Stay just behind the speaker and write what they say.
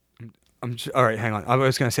All right, hang on. I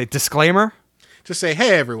was going to say disclaimer. Just say,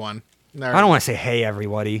 hey, everyone. No, I don't want to say hey,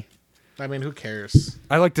 everybody. I mean, who cares?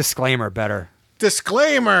 I like disclaimer better.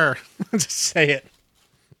 Disclaimer! Just say it.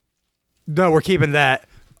 No, we're keeping that.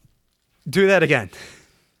 Do that again.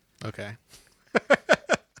 Okay.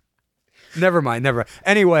 Never mind.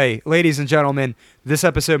 Anyway, ladies and gentlemen, this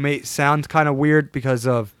episode may sound kind of weird because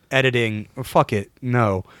of editing. Fuck it.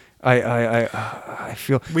 No. I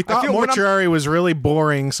feel... We thought Mortuary was really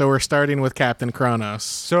boring, so we're starting with Captain Kronos.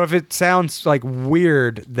 So if it sounds like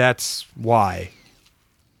weird, that's why.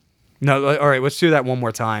 No, all right, let's do that one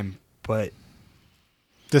more time. But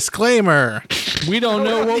disclaimer. We don't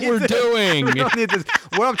know what we're doing. We don't need this.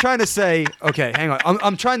 What I'm trying to say, okay, hang on.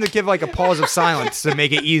 I'm trying to give like a pause of silence to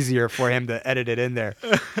make it easier for him to edit it in there.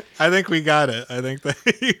 I think we got it. I think that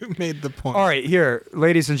you made the point. All right, here,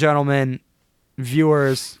 ladies and gentlemen,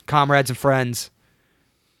 viewers, comrades, and friends.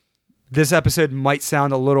 This episode might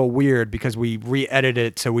sound a little weird because we re-edited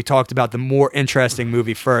it, so we talked about the more interesting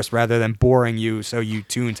movie first rather than boring you so you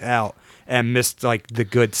tuned out and missed like the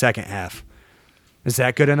good second half. Is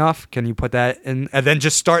that good enough? Can you put that in? And then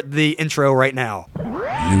just start the intro right now. You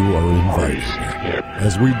are invited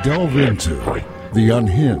as we delve into the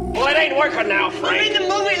unhinged. Well, it ain't working now, Frank. You mean the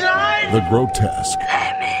movie line? The grotesque.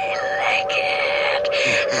 I mean,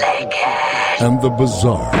 like it. And the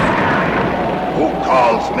bizarre. Who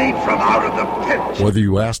calls me from out of the pit? Whether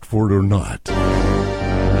you asked for it or not,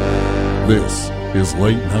 this is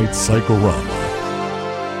Late Night Psychorama.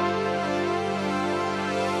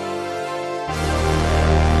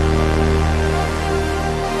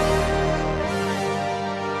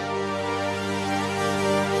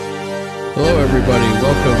 Hello, everybody.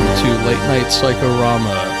 Welcome to Late Night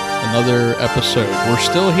Psychorama. Another episode. We're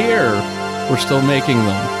still here. We're still making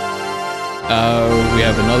them. We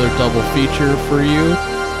have another double feature for you,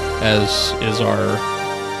 as is our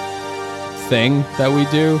thing that we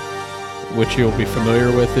do, which you'll be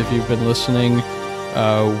familiar with if you've been listening.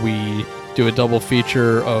 We do a double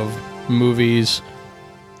feature of movies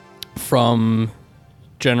from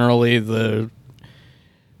generally the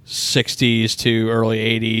 60s to early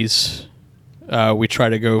 80s. We try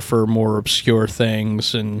to go for more obscure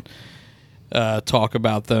things and talk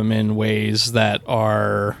about them in ways that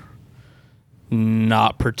are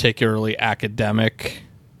not particularly academic,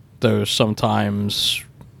 though sometimes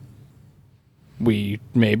we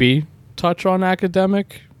maybe touch on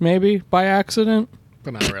academic, maybe by accident.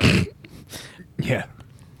 But not really. Yeah.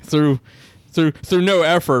 Through no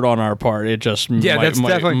effort on our part, it just that's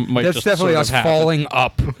definitely us falling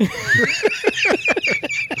up.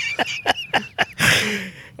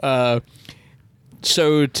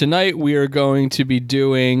 So tonight we are going to be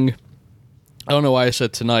doing... I don't know why I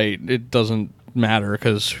said tonight. It doesn't matter,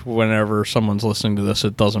 because whenever someone's listening to this,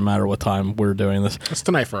 it doesn't matter what time we're doing this. It's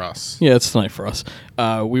tonight for us. Yeah, it's tonight for us.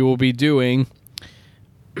 We will be doing...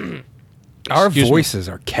 Our voices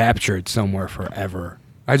are captured somewhere forever.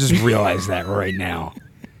 I just realized that right now.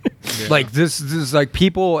 Yeah. Like this is like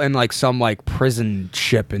people in like some like prison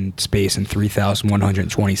ship in space in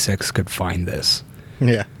 3126 could find this.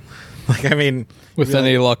 Yeah. Like, I mean, with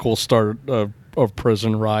any luck, we'll start a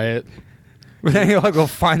prison riot. With any luck, we'll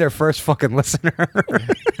find their first fucking listener.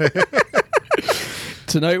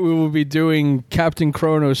 Tonight we will be doing Captain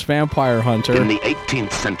Kronos Vampire Hunter. In the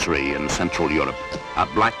 18th century in Central Europe, a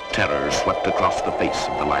black terror swept across the face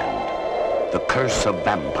of the land. The curse of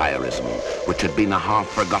vampirism, which had been a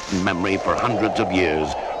half-forgotten memory for hundreds of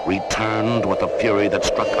years, returned with a fury that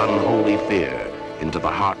struck unholy fear into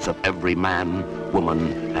the hearts of every man,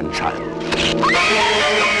 woman, and child.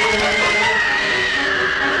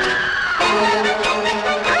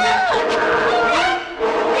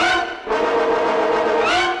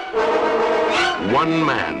 One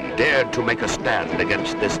man dared to make a stand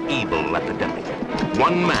against this evil epidemic.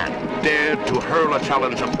 One man dared to hurl a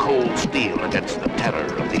challenge of cold steel against the terror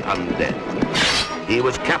of the undead. He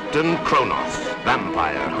was Captain Kronos,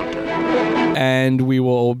 Vampire Hunter. And we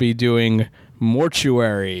will be doing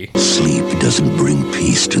Mortuary. Sleep doesn't bring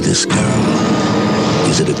peace to this girl.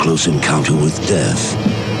 Is it a close encounter with death?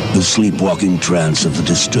 The sleepwalking trance of the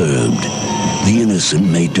disturbed. The innocent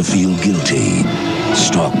made to feel guilty.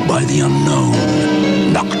 Stalked by the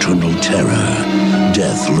unknown. Nocturnal terror.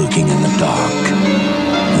 Death lurking in the dark.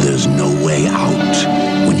 There's no way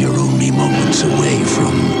out when you're only moments away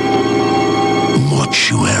from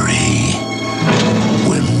Mortuary,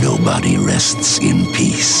 where nobody rests in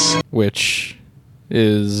peace. Which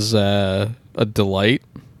is a delight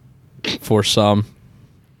for some.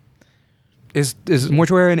 Is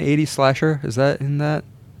Mortuary an 80s slasher? Is that in that?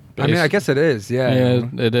 I mean, I guess it is, yeah. Yeah,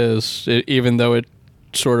 it is. Even though it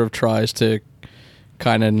sort of tries to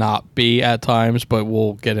kind of not be at times, but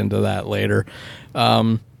we'll get into that later.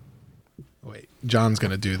 Wait, John's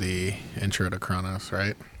going to do the intro to Kronos,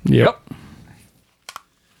 right? Yep.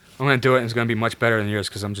 I'm going to do it, and it's going to be much better than yours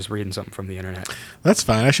because I'm just reading something from the internet. That's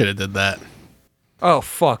fine. I should have did that. Oh,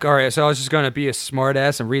 fuck. All right, so I was just going to be a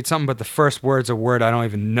smartass and read something, but the first word's a word I don't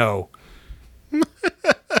even know.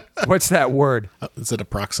 What's that word? Is it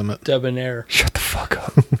approximate? Debonair. Shut the fuck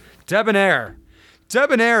up. Debonair.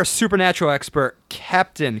 Debonair supernatural expert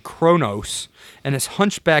Captain Kronos and his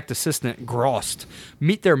hunchbacked assistant Grost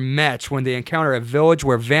meet their match when they encounter a village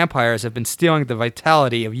where vampires have been stealing the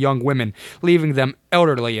vitality of young women, leaving them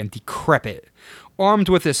elderly and decrepit. Armed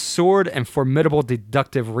with his sword and formidable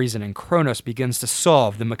deductive reasoning, Kronos begins to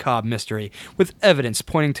solve the macabre mystery, with evidence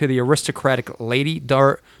pointing to the aristocratic Lady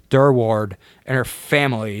Durward and her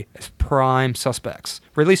family as prime suspects.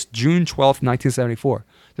 Released June 12th, 1974.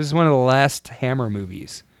 This is one of the last Hammer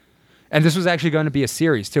movies. And this was actually going to be a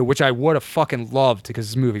series, too, which I would have fucking loved because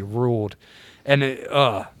this movie ruled. And,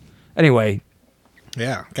 anyway.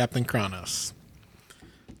 Yeah, Captain Kronos.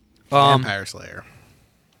 Vampire Slayer.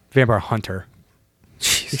 Vampire Hunter.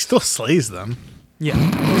 He still slays them. Yeah,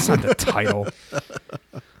 that's not the title.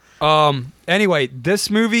 Anyway, this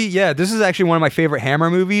movie, this is actually one of my favorite Hammer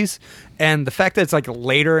movies, and the fact that it's like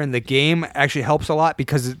later in the game actually helps a lot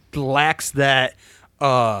because it lacks that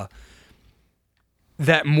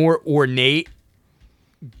that more ornate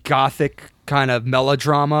gothic kind of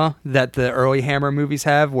melodrama that the early Hammer movies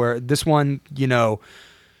have, where this one, you know,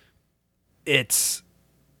 it's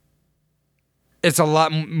a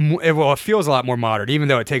lot. Well, it feels a lot more modern, even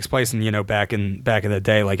though it takes place in, you know, back in the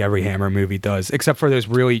day, like every Hammer movie does, except for those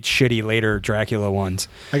really shitty later Dracula ones.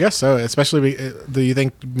 I guess so. Especially, do you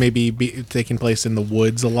think maybe taking place in the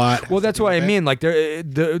woods a lot? Well, that's what I mean. Like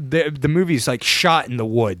the movie's like shot in the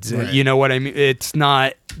woods. Right. You know what I mean? It's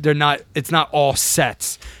not. It's not all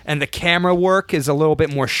sets, and the camera work is a little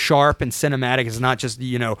bit more sharp and cinematic. It's not just,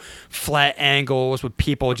 you know, flat angles with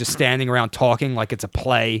people just standing around talking like it's a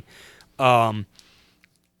play.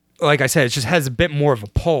 Like I said, it just has a bit more of a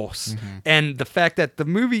pulse. Mm-hmm. And the fact that the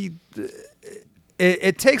movie,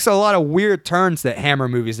 it takes a lot of weird turns that Hammer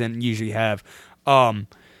movies didn't usually have. The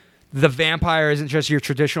vampire isn't just your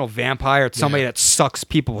traditional vampire. It's somebody that sucks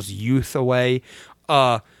people's youth away.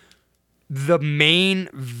 The main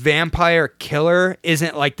vampire killer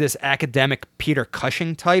isn't like this academic Peter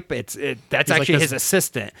Cushing type. That's He's actually like his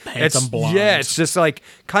assistant. Handsome blonde. Yeah, it's just like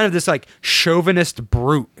kind of this like chauvinist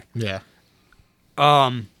brute. Yeah.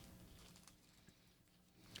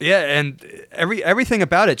 Yeah, and everything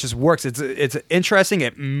about it just works. It's interesting.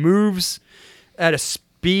 It moves at a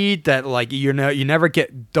speed that, like, you never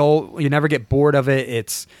get dull. You never get bored of it.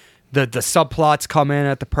 It's the subplots come in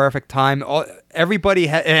at the perfect time. Everybody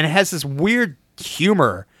and it has this weird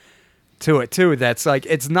humor to it too. That's like,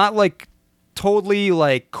 it's not like totally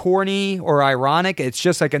like corny or ironic. It's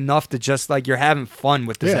just like enough to just like you're having fun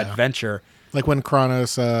with this adventure. Like when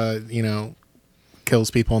Kronos,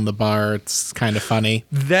 kills people in the bar. It's kind of funny.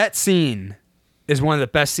 That scene is one of the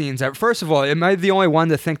best scenes ever. First of all, am I the only one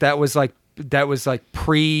to think that was like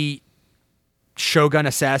pre Shogun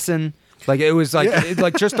Assassin? Like it was like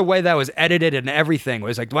like just the way that was edited and everything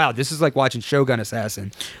was like, wow, this is like watching Shogun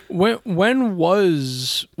Assassin. When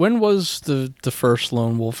was the first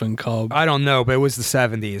Lone Wolf and Cub? I don't know, but it was the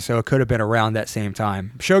 70s, so it could have been around that same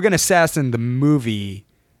time. Shogun Assassin, the movie,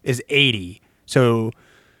 is 80, so.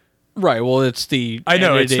 Right, well, it's the... I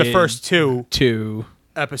know, it's the first two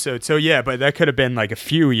episodes. So, yeah, but that could have been, like, a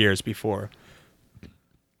few years before.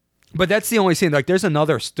 But that's the only scene. Like, there's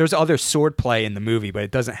other sword play in the movie, but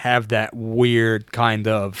it doesn't have that weird kind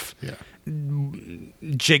of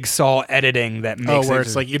jigsaw editing that makes where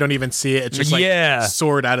it's like you don't even see it. It's just like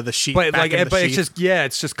sword out of the sheath. But like, it's just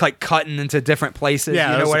it's just like cutting into different places.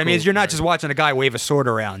 Yeah, you know what I mean? Cool, you're not just watching a guy wave a sword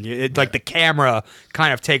around. Like the camera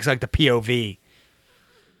kind of takes like the POV.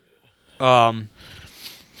 I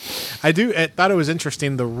thought it was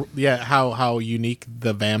interesting how unique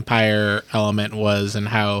the vampire element was, and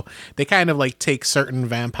how they kind of like take certain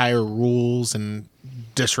vampire rules and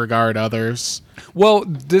disregard others. Well,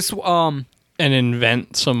 this and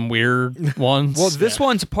invent some weird ones. Well, this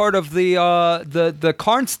one's part of the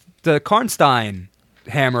Karnstein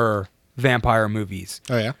Hammer vampire movies.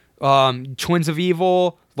 Oh yeah. Twins of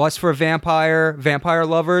Evil, Lust for a Vampire, Vampire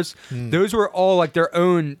Lovers. Those were all like their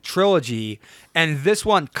own trilogy, and this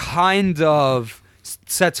one kind of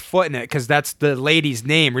sets foot in it because that's the lady's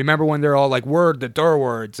name. Remember when they're all like, "We're the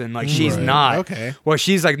Durwards," and like she's not. Okay. Well,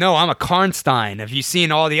 she's like, "No, I'm a Karnstein. Have you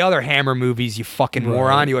seen all the other Hammer movies, you fucking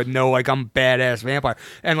moron? You would know like I'm a badass vampire."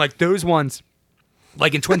 And like those ones,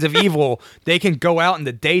 Like in Twins of Evil, they can go out in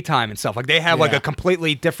the daytime and stuff. Like they have like Yeah. a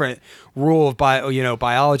completely different rule of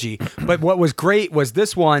biology. But what was great was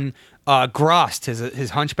this one, Grost, his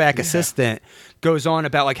hunchback assistant, goes on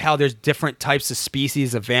about like how there's different types of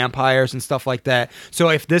species of vampires and stuff like that. So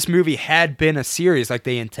if this movie had been a series like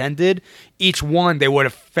they intended, each one they would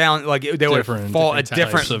have found like they would have Different- fought a different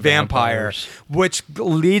types different of vampire, vampires. which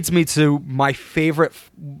leads me to my favorite.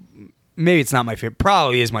 Maybe it's not my favorite.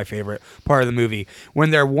 Probably is my favorite part of the movie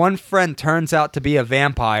when their one friend turns out to be a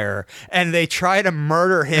vampire and they try to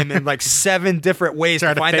murder him in like 7 different ways Try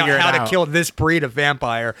to to find out figure it how to out. kill this breed of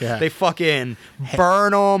vampire. Yeah. They fucking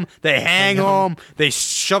burn him. They hang him. They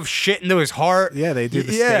shove shit into his heart. Yeah, they do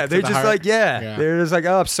the Yeah, stake to they're the just heart. like Yeah. they're just like,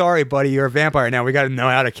 oh, I'm sorry, buddy, you're a vampire now. We got to know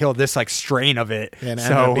how to kill this like strain of it. And it ended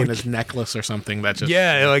so up being his necklace or something that just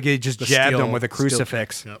yeah, like it just the jabbed steel- him with a steel-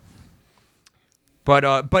 crucifix. Yep.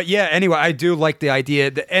 But yeah. Anyway, I do like the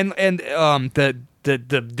idea and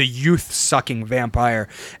the youth sucking vampire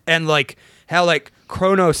and like how like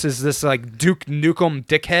Kronos is this like Duke Nukem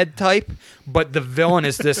dickhead type, but the villain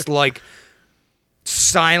is this like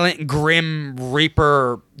silent, grim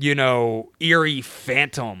reaper, eerie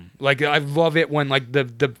phantom. Like I love it when like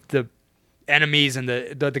the enemies and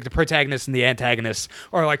the protagonists and the antagonists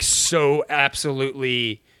are like so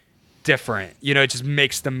absolutely different. It just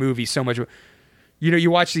makes the movie so much.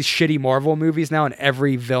 You watch these shitty Marvel movies now, and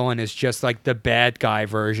every villain is just like the bad guy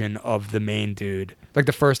version of the main dude. Like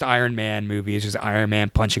the first Iron Man movie is just Iron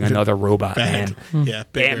Man punching another robot Bad. man. Yeah,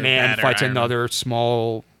 bigger, Ant-Man badder fights Iron Man. another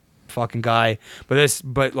small fucking guy.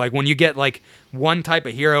 But like when you get like one type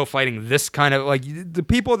of hero fighting this kind of like the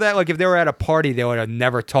people that like if they were at a party they would have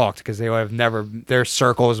never talked because they would have never their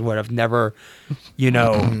circles would have never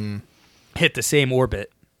hit the same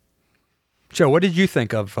orbit. Joe, what did you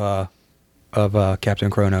think of Captain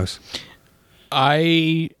Kronos?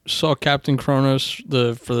 I saw Captain Kronos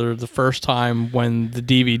for the first time when the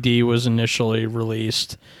DVD was initially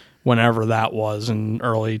released, whenever that was in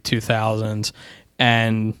early 2000s,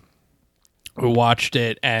 and we watched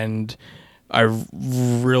it, and I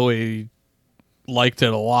really liked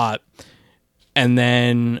it a lot. And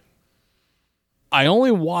then I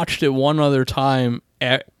only watched it one other time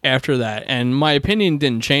after that, and my opinion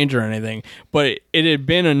didn't change or anything, but it had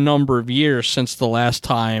been a number of years since the last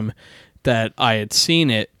time that I had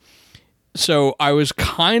seen it. So I was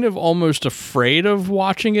kind of almost afraid of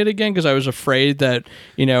watching it again because I was afraid that,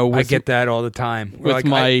 I get that all the time. with Like,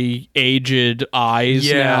 my aged eyes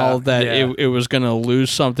Yeah, now that yeah. it was going to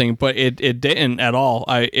lose something, but it didn't at all.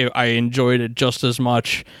 I enjoyed it just as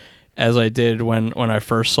much as I did when I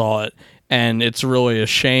first saw it. And it's really a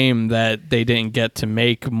shame that they didn't get to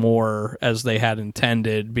make more as they had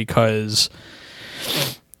intended because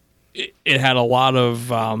it had a lot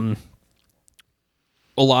of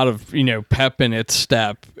pep in its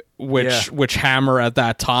step, which Hammer at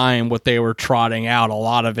that time, what they were trotting out, a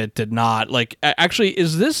lot of it did not. Like, actually,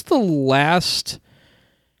 is this the last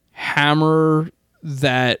Hammer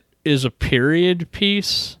that is a period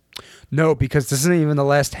piece? No, because this isn't even the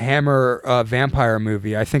last Hammer vampire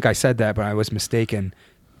movie. I think I said that, but I was mistaken.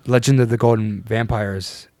 Legend of the Golden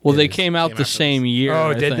Vampires. Well, they is- came out the same year. Oh,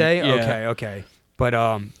 I did think. they? Yeah. Okay.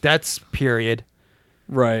 But that's period.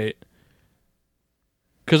 Right.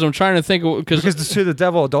 Because I'm trying to think Because the To the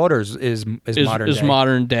Devil Daughters is modern is day.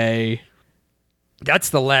 modern day. That's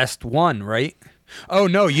the last one, right? Oh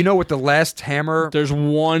no, you know what the last Hammer There's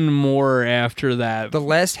one more after that. the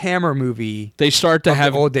last Hammer movie They start to of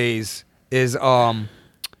have the old days is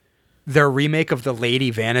their remake of The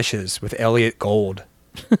Lady Vanishes with Elliot Gold.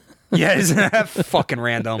 Yeah, isn't that fucking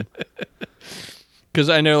random? because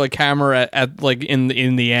I know like Hammer at like in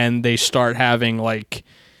the end they start having like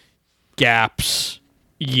gaps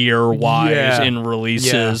year wise Yeah. in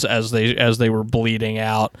releases as they were bleeding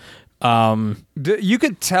out. You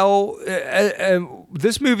could tell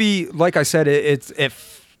this movie, like I said, it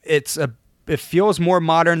feels more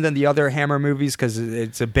modern than the other Hammer movies because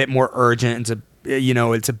it's a bit more urgent.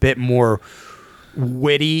 It's a bit more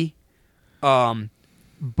witty.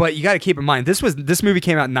 But you got to keep in mind this movie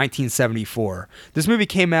came out in 1974. This movie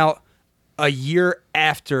came out a year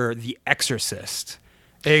after The Exorcist.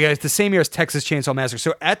 It's the same year as Texas Chainsaw Massacre.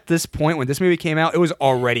 So at this point, when this movie came out, it was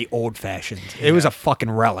already old-fashioned. It was a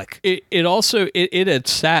fucking relic. It also had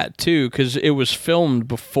sat too because it was filmed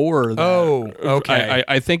before that. Oh, okay.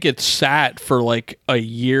 I think it sat for like a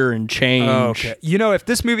year and change. Oh, okay. If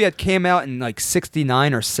this movie had came out in like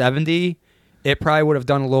 69 or 70, it probably would have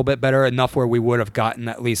done a little bit better, enough where we would have gotten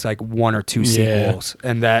at least like one or two sequels.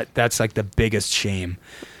 And that's like the biggest shame.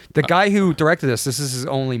 The guy who directed this is his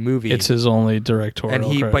only movie. It's his only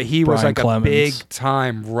directorial. but he was Brian like Clemens, a big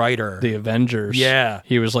time writer. the Avengers. Yeah.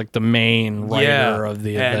 he was like the main writer of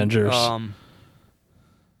the Avengers.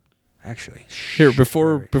 Actually, Here,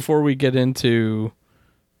 before we get into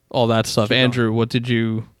all that stuff, Andrew, what did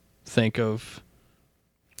you think of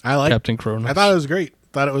I like Captain Kronos? I thought it was great.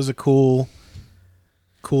 Thought it was a cool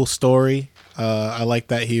story. I like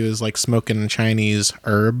that he was like smoking Chinese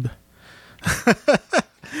herb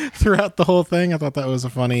throughout the whole thing. I thought that was a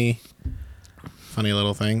funny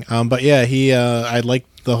little thing. But yeah, I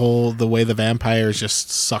liked the way the vampires just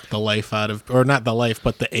suck the life out of, or not the life,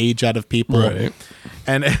 but the age out of people. Right.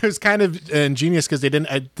 And it was kind of ingenious because I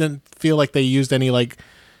didn't feel like they used any like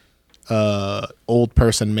old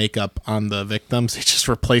person makeup on the victims. They just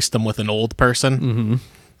replaced them with an old person. Mm-hmm.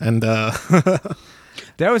 And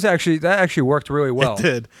that actually worked really well. it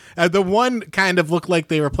did. The one kind of looked like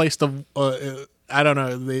they replaced I don't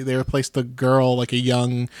know. They replaced the girl, like a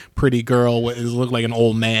young, pretty girl. It looked like an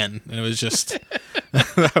old man, and it was just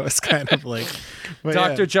that was kind of like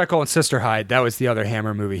Dr. Jekyll and Sister Hyde. That was the other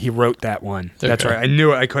Hammer movie. He wrote that one. Okay. That's right. I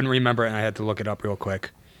knew it. I couldn't remember it, and I had to look it up real quick.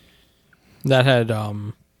 That had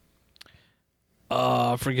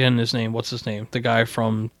forgetting his name. What's his name? The guy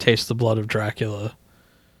from Taste the Blood of Dracula.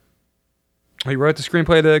 He wrote the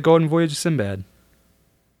screenplay of The Golden Voyage of Sinbad.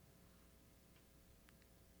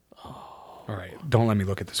 All right, don't let me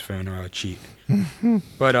look at this phone or I'll cheat.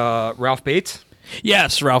 But Ralph Bates?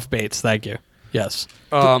 Yes, Ralph Bates. Thank you. Yes.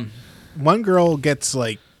 one girl gets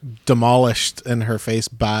like demolished in her face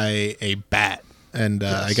by a bat. And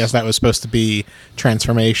I guess that was supposed to be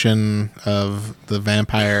transformation of the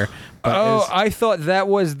vampire. But I thought that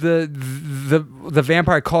was the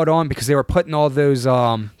vampire caught on because they were putting all those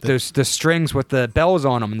the strings with the bells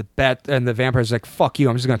on them, and the vampire's like, "Fuck you!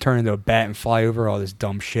 I'm just gonna turn into a bat and fly over all this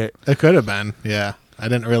dumb shit." it could have been, yeah. I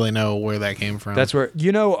didn't really know where that came from. That's where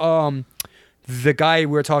the guy we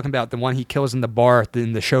were talking about, the one he kills in the bar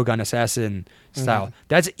in the Shogun Assassin style. Mm-hmm.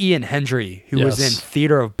 That's Ian Hendry, who was in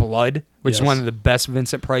Theater of Blood, which is one of the best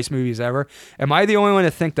Vincent Price movies ever. Am I the only one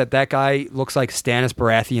to think that guy looks like Stannis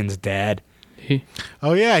Baratheon's dad?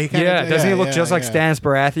 Oh yeah, he kinda, doesn't he look just like Stannis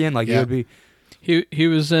Baratheon? Like he would be. He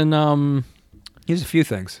was in He was a few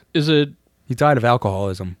things. Is it He died of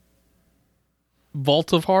alcoholism.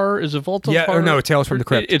 Vault of Horror? Is it Vault of Horror? Yeah, or no, Tales from the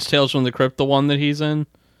Crypt. It's Tales from the Crypt, the one that he's in.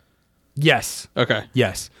 Yes. Okay.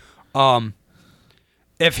 Yes.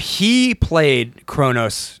 If he played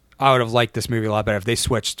Kronos, I would have liked this movie a lot better if they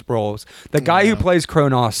switched roles. The guy who plays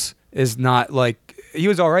Kronos is not like, he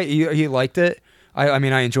was all right. He liked it. I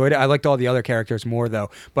mean, I enjoyed it. I liked all the other characters more though.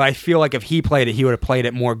 But I feel like if he played it, he would have played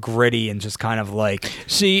it more gritty and just kind of like.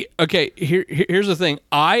 See, okay, here's the thing.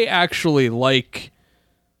 I actually like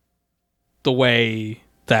the way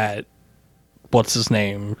that what's his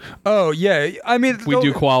name? Oh yeah, I mean we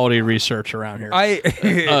do quality research around here.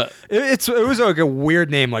 It was like a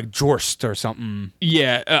weird name, like Jorst or something.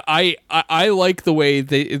 Yeah, I like the way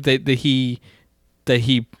that he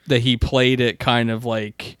played it, kind of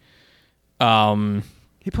like.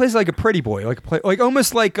 He plays like a pretty boy, like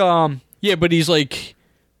almost like Yeah, but he's like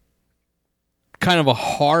kind of a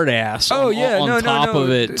hard ass. On top of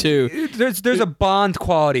it too. There's a Bond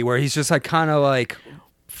quality where he's just like kind of like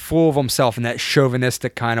full of himself in that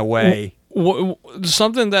chauvinistic kind of way.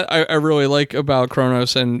 Something that I really like about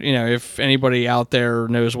Kronos, and if anybody out there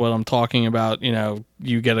knows what I'm talking about,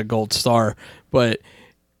 you get a gold star. But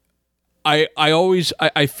I always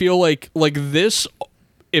feel like this,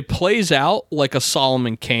 it plays out like a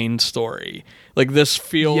Solomon Kane story. Like this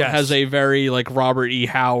has a very like Robert E.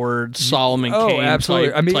 Howard, Solomon Kane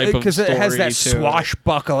absolutely. type, type of because it has that story to it.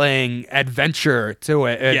 swashbuckling adventure to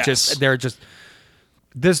it.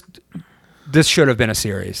 This should have been a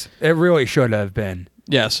series. It really should have been.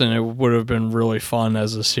 Yes, and it would have been really fun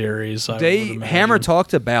as a series. Hammer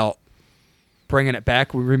talked about bringing it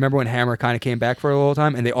back. We remember when Hammer kind of came back for a little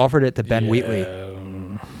time, and they offered it to Ben Wheatley.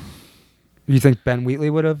 You think Ben Wheatley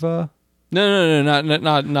would have? No, not. Oh, Ben.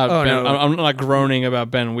 no. I'm not groaning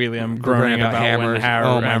about Ben Wheatley. I'm groaning about Hammer. when Hammer.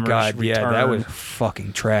 Oh my Hammer's god, return. yeah, that was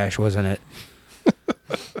fucking trash, wasn't it?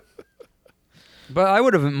 But I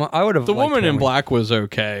would have. The Woman in Black was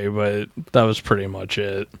okay, but that was pretty much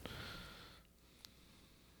it.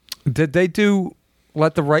 Did they do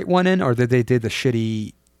Let the Right One In, or did they do the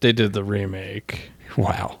shitty? They did the remake.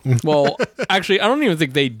 Wow. Well, actually, I don't even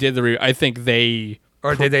think they did the remake. I think they.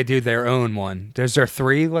 Or did they do their own one? Is there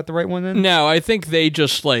 3 Let the Right One In? No, I think they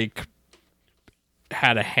just like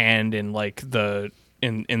had a hand in like the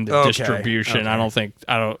in the distribution. Okay.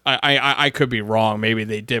 I could be wrong. Maybe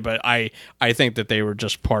they did, but I think that they were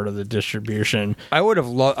just part of the distribution. I would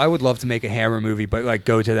love to make a Hammer movie, but like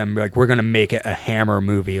go to them and be like, we're gonna make it a Hammer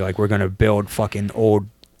movie. Like we're gonna build fucking old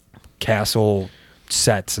castle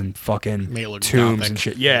sets and fucking Make it look tombs gothic. and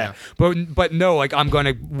shit. Yeah. But no, like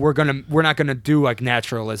we're not gonna do like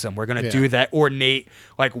naturalism. We're gonna do that ornate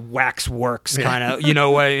like waxworks kind of. You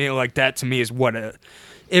know what I mean? Like that to me is what a.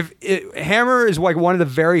 Hammer is like one of the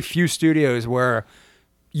very few studios where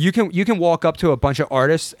you can walk up to a bunch of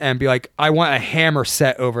artists and be like, I want a Hammer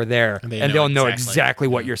set over there, and they'll know exactly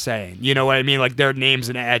what you're saying. You know what I mean? Like their name's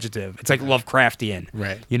an adjective. It's like Lovecraftian.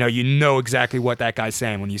 Right. You know exactly what that guy's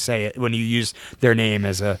saying when you say it, when you use their name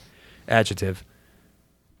as a adjective.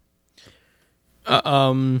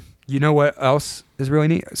 You know what else is really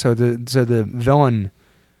neat? So the villain,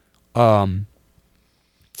 the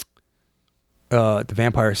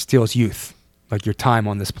vampire steals youth, like your time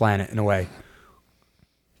on this planet in a way.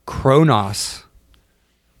 Kronos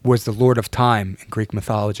was the Lord of Time in Greek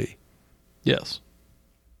mythology. Yes.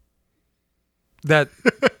 That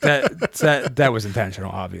was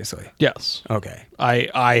intentional, obviously. Yes. Okay.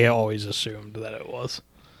 I always assumed that it was.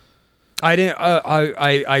 I didn't.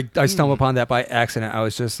 I stumbled upon that by accident. I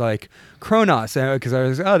was just like Kronos, because I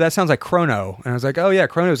was that sounds like Chrono, and I was like, oh yeah,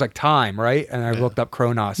 Chrono is like time, right? And I looked up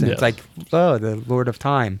Kronos, and it's like the Lord of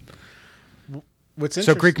Time. What's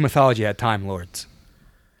So Greek mythology had time lords.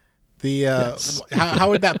 How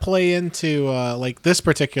would that play into like this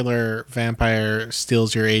particular vampire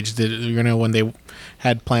steals your age? When they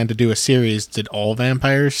had planned to do a series, did all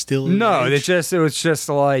vampires steal? No, your age? it was just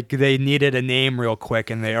like they needed a name real quick,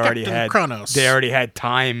 and they already Captain had Kronos. They already had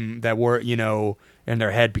time that were in their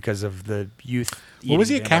head because of the youth. What was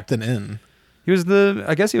he a vampire. captain in? He was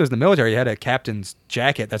I guess he was the military. He had a captain's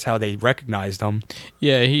jacket. That's how they recognized him.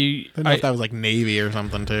 Yeah, I don't know if that was like Navy or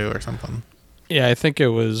something too, or something. Yeah, I think it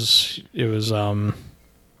was.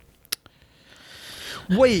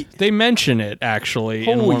 Wait, They mention it actually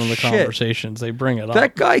in Holy one of the shit. conversations. They bring it up.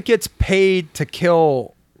 that guy gets paid to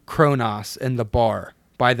kill Kronos in the bar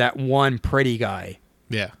by that one pretty guy.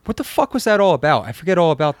 Yeah. What the fuck was that all about? I forget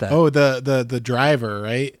all about that. Oh, the driver,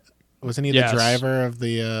 right? Wasn't he Yes. the driver of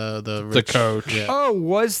the rich, coach. Yeah. Oh,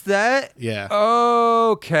 was that? Yeah.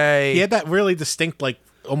 Okay. He had that really distinct, like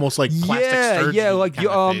almost like plastic sturgeon like kind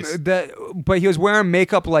of face. but he was wearing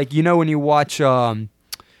makeup like when you watch how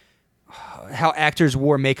actors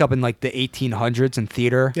wore makeup in like the 1800s in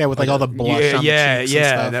theater. Yeah, with like all the blush on the cheeks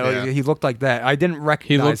and stuff. He looked like that. I didn't He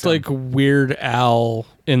recognize looked him. like Weird Al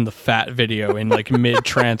in the Fat video in like mid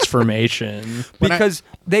transformation. because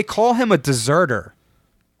they call him a deserter.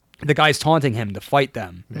 The guy's taunting him to fight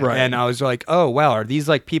them. Right. And I was like, oh, wow, are these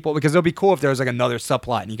like people? Because it'll be cool if there was like another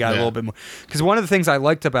subplot and you got a little bit more. Because one of the things I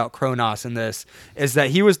liked about Kronos in this is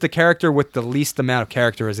that he was the character with the least amount of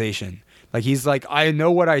characterization. Like, he's like, I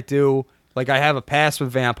know what I do. Like, I have a past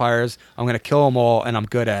with vampires. I'm going to kill them all, and I'm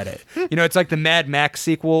good at it. It's like the Mad Max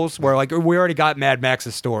sequels where, like, we already got Mad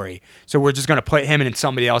Max's story. So we're just going to put him in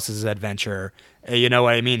somebody else's adventure. You know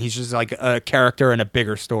what I mean? He's just like a character in a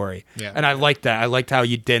bigger story. Yeah. And I liked that. I liked how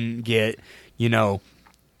you didn't get, it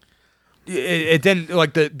didn't,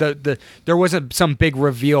 like, there wasn't some big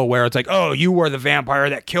reveal where it's like, oh, you were the vampire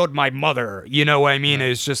that killed my mother. You know what I mean? Right.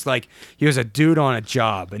 It's just like, he was a dude on a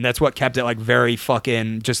job. And that's what kept it, like, very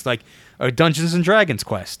fucking, just like a Dungeons and Dragons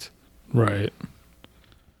quest. Right.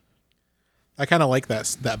 I kind of like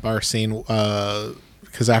that bar scene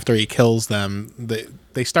because after he kills them,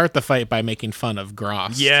 they start the fight by making fun of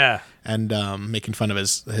Gross. Yeah. And making fun of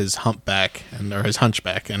his humpback or his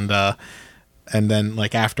hunchback, and then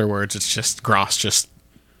like afterwards, it's just Gross just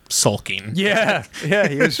sulking. Yeah, yeah,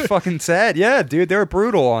 he was fucking sad. Yeah, dude, they were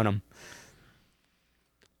brutal on him.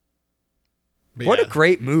 But what yeah. a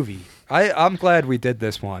great movie! I'm glad we did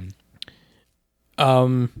this one.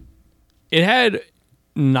 It had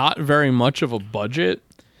not very much of a budget,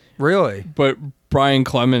 Really? but Brian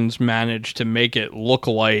Clemens managed to make it look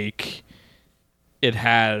like it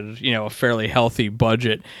had, a fairly healthy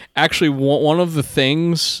budget. Actually, one of the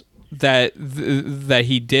things that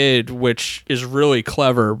he did, which is really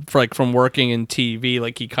clever, from working in TV,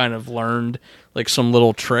 like he kind of learned like some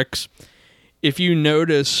little tricks. If you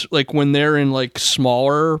notice, like when they're in like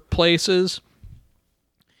smaller places,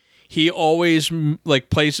 he always like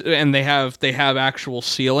and they have actual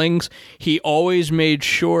ceilings. He always made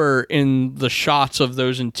sure in the shots of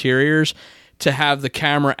those interiors to have the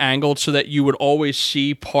camera angled so that you would always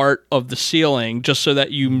see part of the ceiling, just so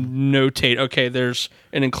that you notate, okay, there's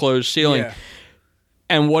an enclosed ceiling. Yeah.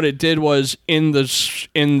 And what it did was in the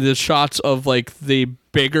shots of like the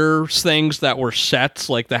bigger things that were sets,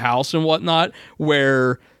 like the house and whatnot,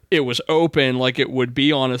 where it was open like it would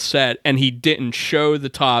be on a set, and he didn't show the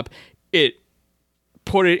top, it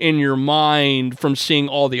put it in your mind from seeing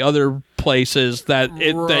all the other places that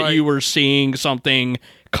that you were seeing something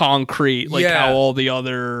concrete, like how all the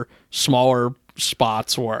other smaller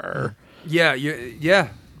spots were. Yeah.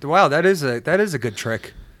 Wow, that is a good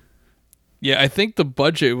trick. Yeah, I think the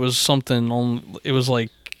budget was something on. It was like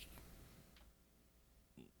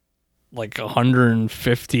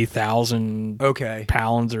 $150,000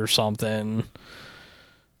 pounds or something.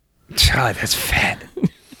 God, that's fat.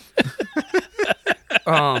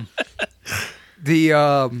 A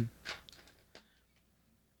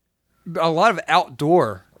lot of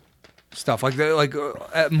outdoor stuff, more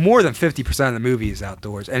than 50% of the movie is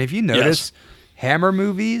outdoors. And if you notice, Hammer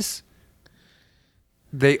movies,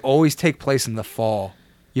 they always take place in the fall.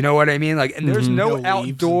 You know what I mean? Like, and there's no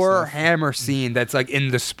outdoor Hammer scene that's like in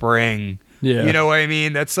the spring. Yeah. You know what I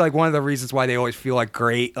mean? That's like one of the reasons why they always feel like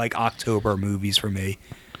great, like October movies for me.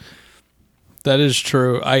 That is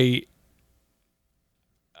true. I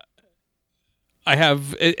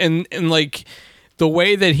have, and like the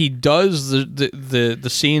way that he does the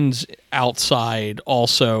scenes outside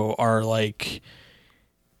also are like,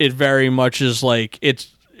 it very much is like, it's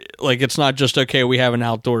not just, okay, we have an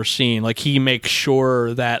outdoor scene. Like, he makes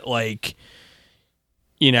sure that, like,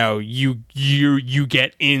 you know, you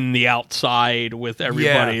get in the outside with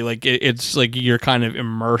everybody. Yeah. Like, it's like you're kind of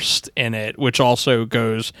immersed in it, which also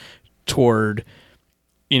goes toward,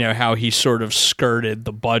 you know, how he sort of skirted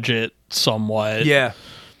the budget somewhat. Yeah.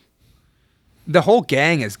 The whole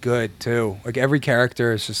gang is good, too. Like, every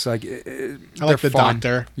character is just like, I like the fun.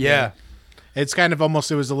 doctor. Yeah. It's kind of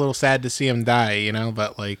almost, it was a little sad to see him die, you know,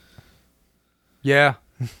 but like. Yeah.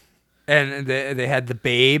 And they had the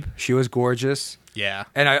babe. She was gorgeous. Yeah.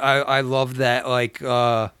 And I love that, like,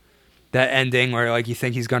 that ending where, like, you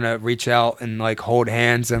think he's going to reach out and, like, hold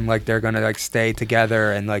hands and, like, they're going to, like, stay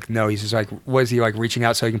together. And, like, no, he's just, like, was he, like, reaching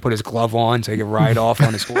out so he can put his glove on so he can ride off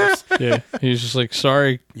on his horse? Yeah. He's just like,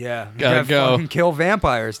 sorry. Yeah. Gotta go. Fucking kill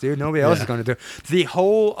vampires, dude. Nobody else is going to do it. The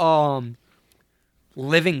whole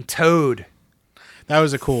living toad. That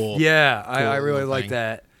was a cool. Yeah. I really like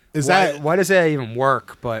that. Why does that even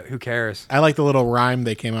work? But who cares? I like the little rhyme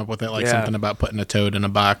they came up with it, like something about putting a toad in a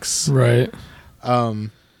box. Right.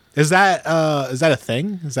 Is that a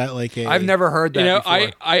thing? Is that like a? I've never heard that. You know,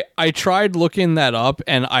 before. I tried looking that up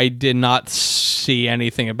and I did not see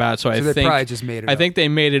anything about it. So I they think probably just made it. I think they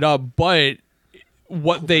made it up, but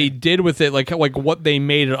what they did with it, like what they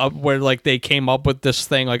made it up, where like they came up with this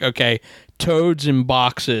thing, like, okay, toads in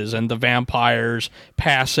boxes and the vampires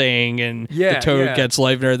passing and the toad gets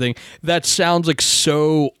life and everything. That sounds like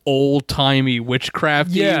so old timey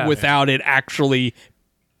witchcrafty without it actually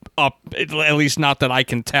at least not that I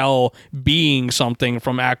can tell, being something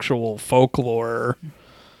from actual folklore.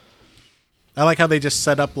 I like how they just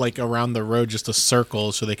set up like around the road just a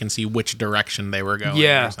circle so they can see which direction they were going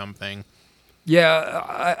or something.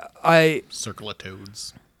 Yeah, I circle of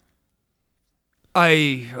toads.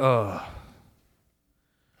 There's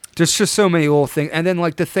just so many little things, and then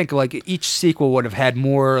like to think like each sequel would have had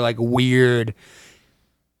more like weird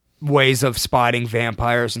ways of spotting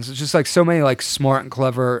vampires, and it's just like so many like smart and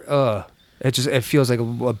clever. It feels like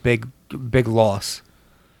a big loss.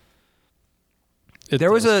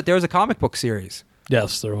 There was a comic book series.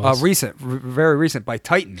 Yes, there was. Very recent, by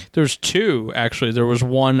Titan. There's two, actually. There was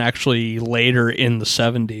one, actually, later in the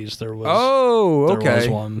 70s. There was. Oh, okay. There was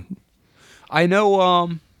one. I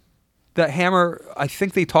know that Hammer, I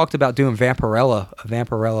think they talked about doing a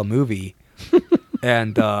Vampirella movie.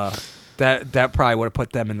 And that probably would have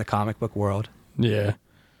put them in the comic book world. Yeah.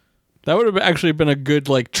 That would have actually been a good,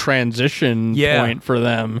 like, transition point for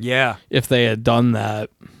them. Yeah. If they had done that.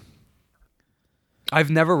 I've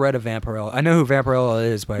never read a Vampirella. I know who Vampirella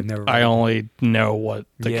is, but I've never read I only know what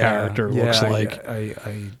the character looks like.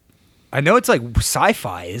 I know it's like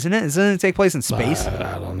sci-fi, isn't it? Doesn't it take place in space?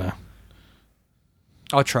 I don't know.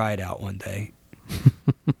 I'll try it out one day.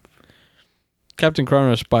 Captain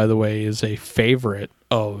Kronos, by the way, is a favorite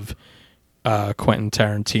of Quentin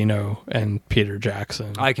Tarantino and Peter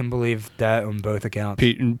Jackson. I can believe that on both accounts.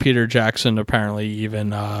 Peter Jackson apparently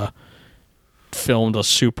even filmed a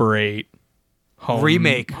Super 8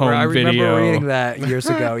 remake. I remember reading that years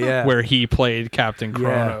ago, where he played Captain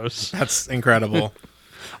Kronos. That's incredible.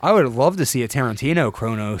 I would love to see a Tarantino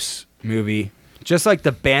Kronos movie. Just like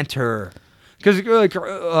the banter. Because like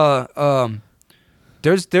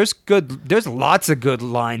there's lots of good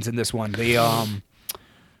lines in this one.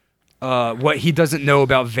 what he doesn't know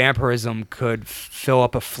about vampirism could fill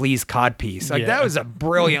up a flea's codpiece. Like that was a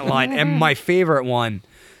brilliant line. And my favorite one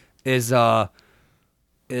is I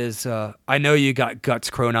know you got guts,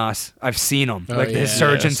 Kronos. I've seen them. Like his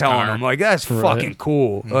surgeon telling him, like that's fucking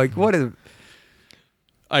cool. Like what is?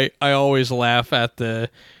 I always laugh at the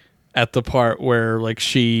part where like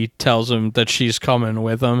she tells him that she's coming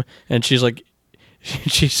with him, and she's like.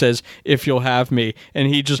 She says, "If you'll have me," and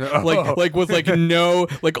he just like with like no,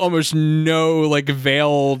 like almost no, like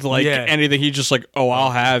veiled, like anything. He just like, "Oh,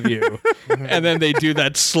 I'll have you," and then they do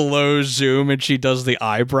that slow zoom, and she does the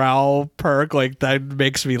eyebrow perk. Like that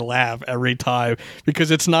makes me laugh every time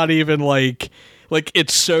because it's not even like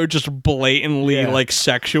it's so just blatantly like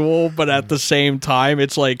sexual, but at the same time,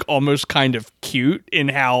 it's like almost kind of cute in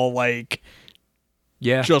how like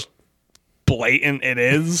just blatant it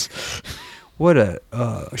is. What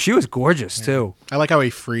she was gorgeous too. I like how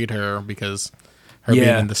he freed her because her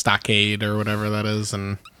being in the stockade or whatever that is,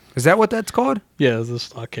 and is that what that's called? Yeah, the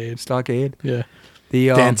stockade. Stockade. Yeah, the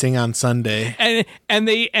dancing on Sunday, and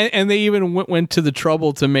they even went to the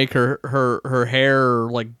trouble to make her hair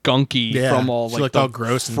like gunky from all she like looked all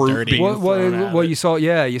gross and fruit dirty. Well, you saw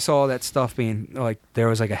you saw that stuff being like there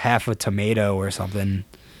was like a half a tomato or something,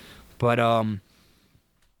 but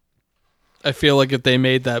I feel like if they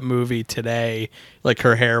made that movie today, like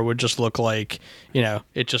her hair would just look like,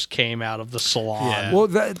 it just came out of the salon. Yeah. Well,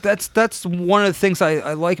 that's one of the things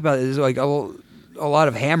I like about it is like a lot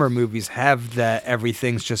of Hammer movies have that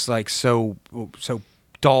everything's just like so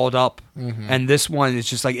dolled up, and this one is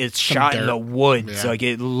just like it's shot in the woods, like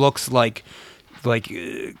it looks like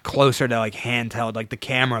closer to like handheld, like the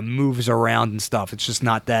camera moves around and stuff. It's just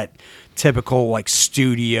not that typical like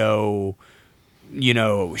studio.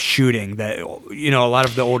 Shooting that, a lot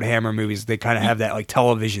of the old Hammer movies, they kind of have that like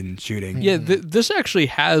television shooting. Yeah, this actually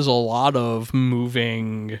has a lot of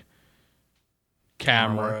moving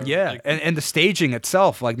camera. Yeah, like, and the staging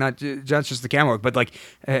itself, like not just the camera work, but like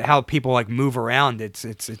how people like move around.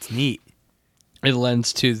 It's neat. It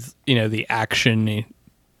lends to the action,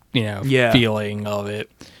 feeling of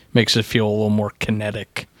it. Makes it feel a little more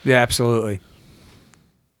kinetic. Yeah, absolutely.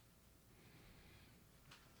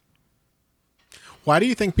 Why do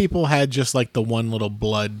you think people had just like the one little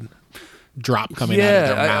blood drop coming out of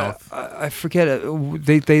their mouth? I forget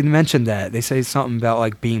it. They mentioned that. They say something about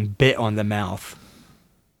like being bit on the mouth.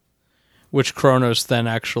 Which Kronos then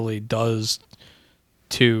actually does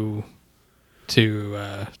to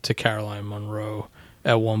Caroline Munro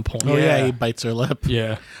at one point. Oh yeah, he bites her lip.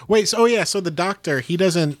 Yeah. Wait, so the doctor, he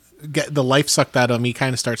doesn't get the life sucked out of him. He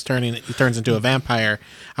kind of he turns into a vampire.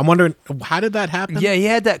 I'm wondering, how did that happen? Yeah, he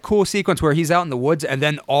had that cool sequence where he's out in the woods and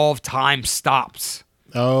then all of time stops.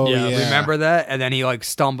 Oh yeah. Remember that? And then he like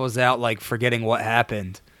stumbles out like forgetting what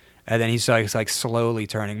happened. And then he's like slowly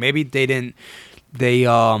turning. Maybe they didn't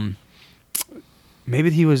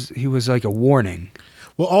maybe he was like a warning.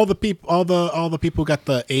 Well, all the people who got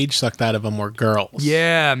the age sucked out of him were girls.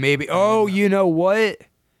 Yeah, maybe. Oh, you know what?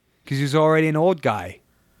 Because he was already an old guy.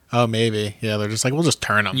 Oh, maybe. Yeah, they're just like, we'll just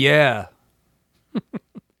turn him. Yeah.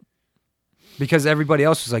 Because everybody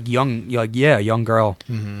else was like young, young girl.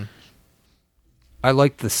 Mm-hmm. I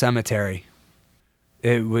liked the cemetery.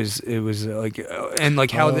 It was like, and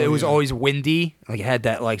like how it was always windy. Like it had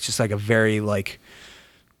that like just like a very like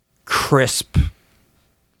crisp,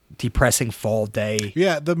 depressing fall day.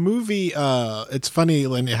 Yeah, the movie, it's funny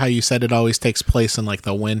how you said it always takes place in like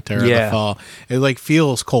the winter or the fall. It like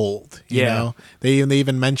feels cold, you know? They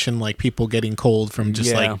even mention like people getting cold from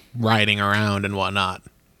just like riding around and whatnot.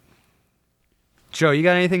 Joe, you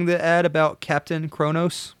got anything to add about Captain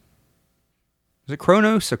Kronos? Is it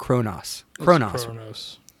Kronos or Kronos?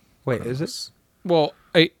 Kronos. Wait, is it? Well,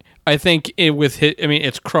 I think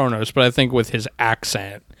it's Kronos, but I think with his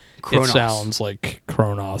accent, Kronos. It sounds like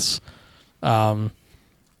Kronos. No,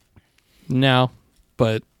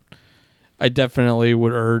 but I definitely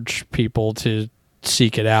would urge people to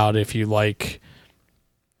seek it out if you like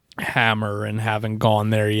Hammer and haven't gone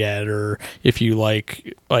there yet, or if you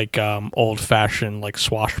like old fashioned like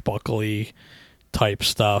swashbuckly type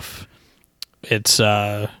stuff. It's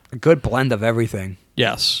a good blend of everything.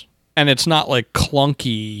 Yes, and it's not like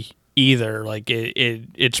clunky either. Like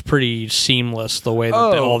it's pretty seamless the way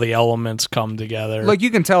that all the elements come together. Like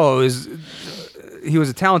you can tell he was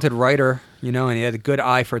a talented writer, and he had a good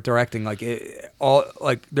eye for directing. Like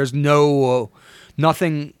there's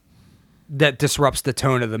nothing that disrupts the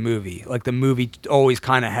tone of the movie. Like the movie always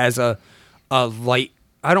kind of has a light.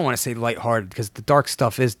 I don't want to say lighthearted because the dark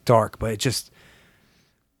stuff is dark, but it just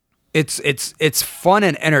it's fun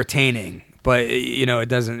and entertaining but it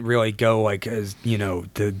doesn't really go like as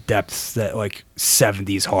the depths that like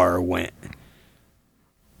 70s horror went.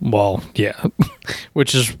 Well, yeah,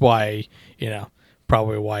 which is why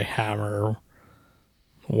probably why Hammer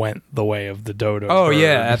went the way of the dodo. Oh bird.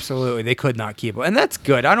 yeah, absolutely. They could not keep it, and that's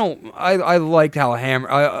good. I liked how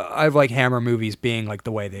I like Hammer movies being like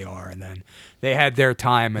the way they are, and then they had their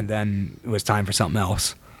time, and then it was time for something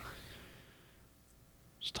else.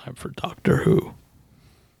 It's time for Doctor Who.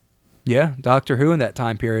 Yeah, Doctor Who in that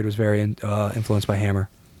time period was very influenced by Hammer.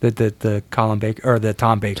 The Colin Baker or the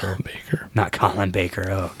Tom Baker. Tom Baker. Not Colin Baker.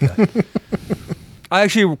 Oh god. I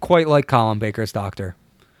actually quite like Colin Baker as Doctor.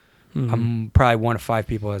 I'm probably one of 5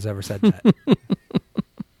 people that's ever said that.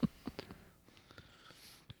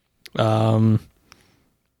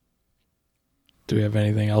 Do we have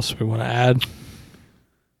anything else we want to add?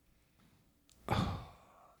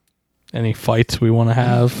 Any fights we want to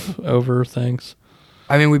have over things?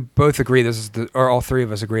 I mean, we both agree or all 3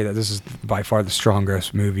 of us agree that this is by far the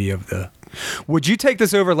strongest movie of the. Would you take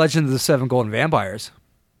this over Legend of the 7 Golden Vampires?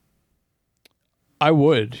 I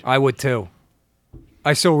would. I would too.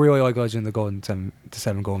 I still really like Legend of the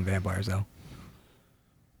 7 Golden Vampires, though.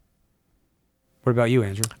 What about you,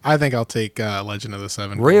 Andrew? I think I'll take Legend of the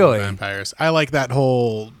 7 Really? Golden Vampires. I like that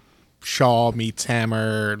whole Shaw meets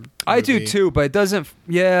Hammer movie. I do too, but it doesn't.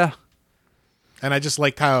 Yeah. And I just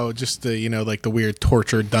liked how just the like the weird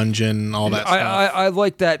torture dungeon, all that stuff. I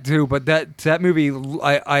like that too, but that movie,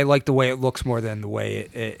 I like the way it looks more than the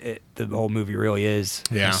way the whole movie really is.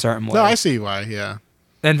 Yeah. In a certain way. No, I see why. Yeah.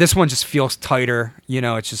 And this one just feels tighter.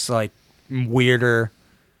 It's just like weirder.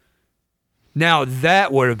 Now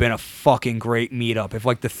that would have been a fucking great meetup if,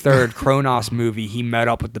 like, the third Kronos movie, he met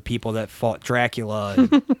up with the people that fought Dracula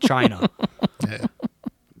in China. Yeah.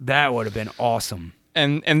 That would have been awesome.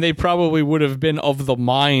 And they probably would have been of the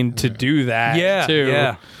mind to do that. Yeah, too.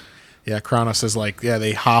 yeah. Yeah, Kronos is like,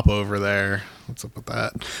 they hop over there. What's up with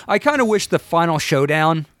that? I kind of wish the final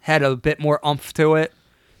showdown had a bit more oomph to it.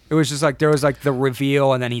 It was just like there was like the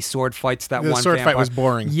reveal, and then he sword fights that one. The sword vampire. fight was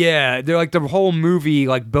boring. Yeah, they're like the whole movie,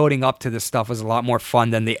 like building up to this stuff, was a lot more fun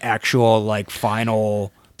than the actual like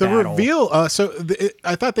final. The battle. reveal. I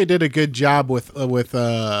thought they did a good job with. Oh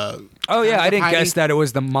yeah, I didn't guess that it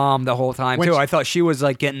was the mom the whole time too. I thought she was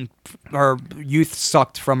like getting her youth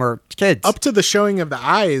sucked from her kids. Up to the showing of the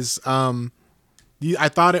eyes. I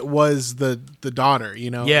thought it was the daughter,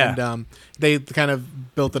 Yeah. and they kind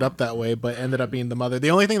of built it up that way, but ended up being the mother.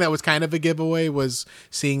 The only thing that was kind of a giveaway was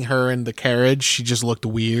seeing her in the carriage. She just looked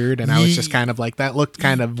weird, and I was just kind of like, that looked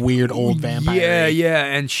kind of weird old vampire. Yeah,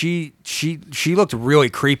 and she looked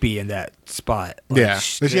really creepy in that spot. Like, yeah,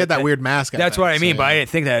 but she had that weird mask. That's what I mean, but I didn't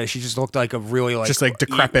think that. She just looked like a really like just like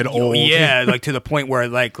decrepit old. Yeah, like to the point where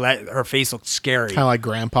like her face looked scary, kind of like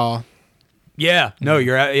Grandpa. Yeah, no,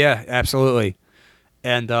 absolutely.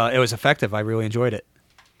 And it was effective. I really enjoyed it.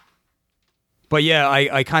 But yeah,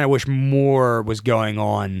 I kind of wish more was going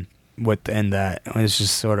on within that. It was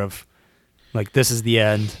just sort of like, this is the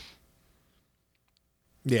end.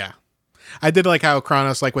 Yeah. I did like how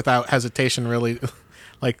Kronos, like without hesitation, really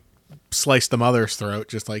like sliced the mother's throat.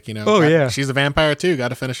 Just like, Oh, yeah. She's a vampire too. Got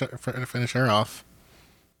to finish her off.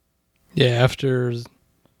 Yeah,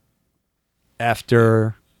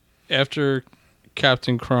 after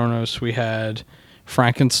Captain Kronos, we had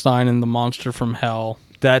Frankenstein and the Monster from Hell.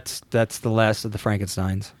 That's the last of the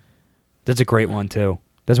Frankensteins. That's a great one too.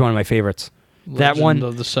 That's one of my favorites. That one Legend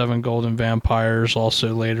of the 7 Golden Vampires,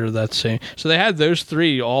 also later that same. So they had those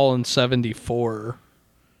 3 all in 1974.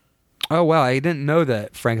 Oh wow, I didn't know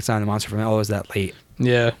that Frankenstein and the Monster from Hell was that late.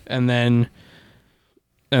 Yeah, and then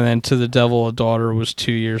To the Devil a Daughter was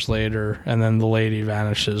 2 years later, and then The Lady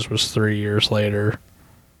Vanishes was 3 years later.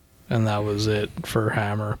 And that was it for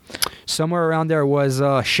Hammer. Somewhere around there was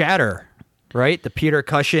Shatter, right? The Peter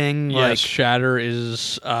Cushing. Yes, Shatter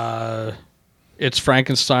is it's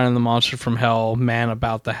Frankenstein and the Monster from Hell, Man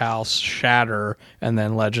About the House, Shatter, and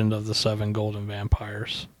then Legend of the 7 Golden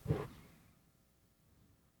Vampires.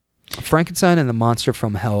 Frankenstein and the Monster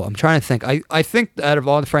from Hell. I'm trying to think. I think out of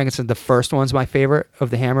all the Frankenstein, the first one's my favorite of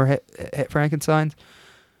the Hammer hit Frankensteins.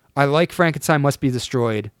 I like Frankenstein Must Be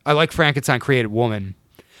Destroyed. I like Frankenstein Created Woman.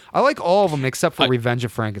 I like all of them except for Revenge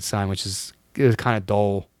of Frankenstein, which is kind of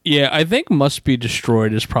dull. Yeah, I think Must Be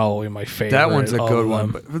Destroyed is probably my favorite. That one's a good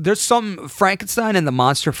one. But there's some Frankenstein and the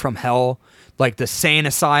Monster from Hell, like the Insane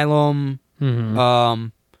Asylum,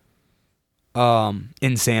 Insane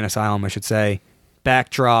Asylum, I should say.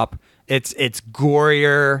 Backdrop. It's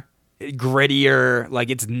gorier, grittier, like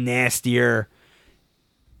it's nastier.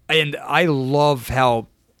 And I love how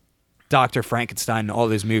Dr. Frankenstein in all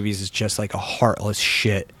those movies is just like a heartless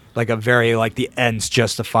shit. like a very like the ends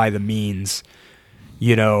justify the means,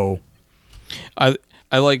 you know. I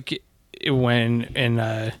like when in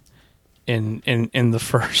the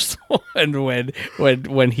first one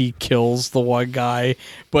when he kills the one guy,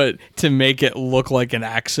 but to make it look like an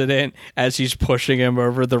accident as he's pushing him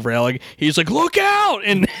over the railing, he's like, "Look out!"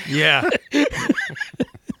 And Yeah.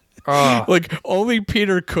 like only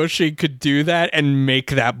Peter Cushing could do that and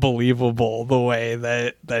make that believable the way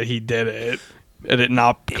that he did it. And it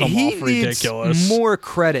not come off ridiculous. Needs more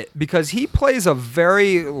credit because he plays a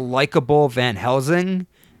very likable Van Helsing,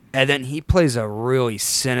 and then he plays a really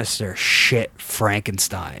sinister shit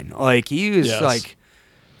Frankenstein. Like he was like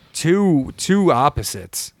two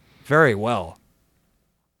opposites very well.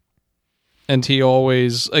 And he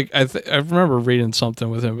always like I remember reading something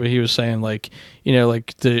with him, but he was saying like, you know, like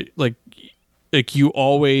you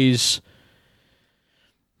always.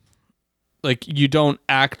 Like, you don't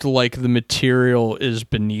act like the material is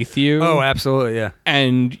beneath you. Oh, absolutely, yeah.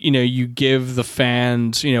 And, you know, you give the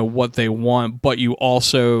fans, you know, what they want, but you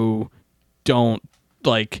also don't,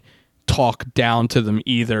 like, talk down to them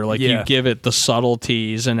either. Like, you give it the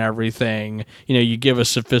subtleties and everything. You know, you give a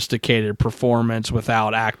sophisticated performance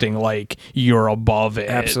without acting like you're above it.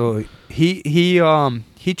 Absolutely. He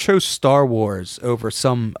chose Star Wars over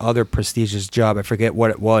some other prestigious job. I forget what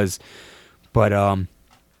it was. But,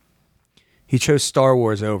 he chose Star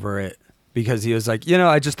Wars over it because he was like, you know,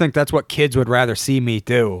 I just think that's what kids would rather see me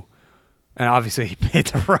do. And obviously he made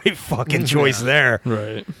the right fucking choice there.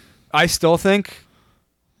 Right. I still think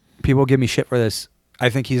people give me shit for this. I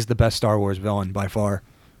think he's the best Star Wars villain by far.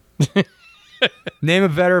 Name a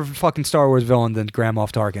better fucking Star Wars villain than Grand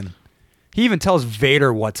Moff Tarkin. He even tells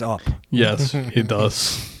Vader what's up. Yes, he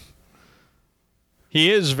does.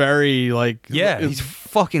 He is very, like... Yeah, he's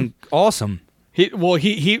fucking awesome. He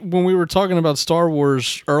when we were talking about Star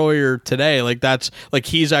Wars earlier today, like that's like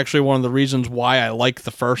he's actually one of the reasons why I like the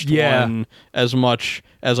first one as much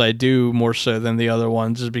as I do, more so than the other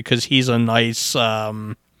ones, is because he's a nice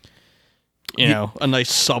a nice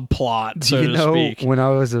subplot, so to speak. When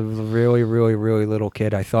I was a really, really, really little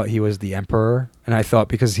kid, I thought he was the Emperor, and I thought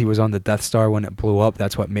because he was on the Death Star when it blew up,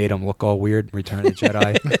 that's what made him look all weird in Return of the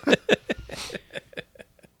Jedi.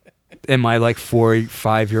 In my like 4 or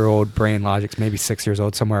 5 year old brain logics, maybe 6 years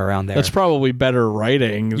old, somewhere around there. That's probably better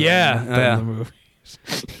writing than the movies.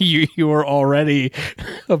 You were already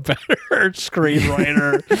a better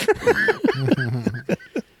screenwriter.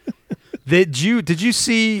 Did you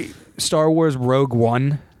see Star Wars Rogue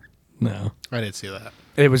One? No. I didn't see that.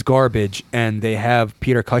 It was garbage, and they have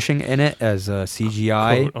Peter Cushing in it as a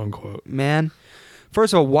CGI quote unquote man.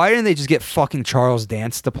 First of all, why didn't they just get fucking Charles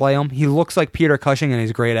Dance to play him? He looks like Peter Cushing, and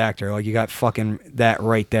he's a great actor. Like, you got fucking that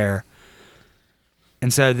right there.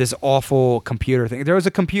 Instead of this awful computer thing. There was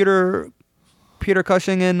a computer Peter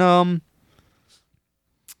Cushing in,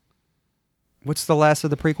 what's the last of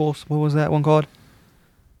the prequels? What was that one called?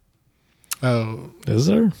 Oh. Is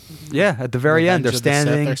there? Yeah, at the very end, they're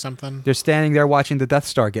standing or something. They're standing there watching the Death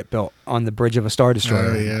Star get built on the bridge of a Star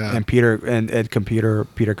Destroyer. Oh, yeah. And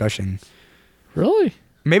Peter Cushing. Really?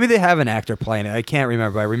 Maybe they have an actor playing it. I can't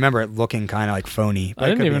remember. I remember it looking kind of like phony. I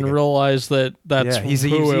didn't even realize that's he's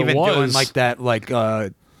who even it was. doing like that, like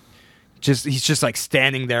he's just like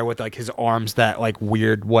standing there with like his arms that like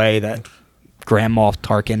weird way that Grand Moff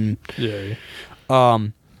Tarkin. Yeah.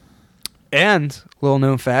 And little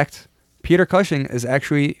known fact, Peter Cushing is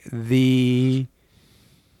actually the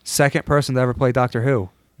second person to ever play Doctor Who,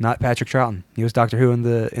 not Patrick Troughton. He was Doctor Who in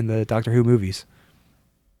the Doctor Who movies.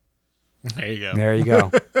 There you go. There you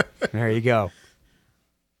go. There you go.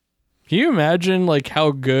 Can you imagine like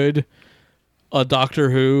how good a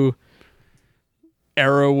Doctor Who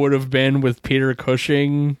era would have been with Peter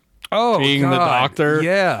Cushing being the Doctor?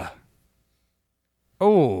 Yeah.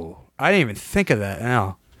 Oh, I didn't even think of that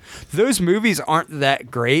now. Those movies aren't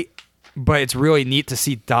that great, but it's really neat to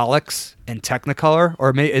see Daleks in Technicolor,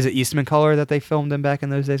 or maybe is it Eastman color that they filmed in back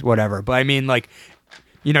in those days? Whatever. But I mean, like,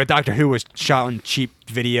 you know, Doctor Who was shot on cheap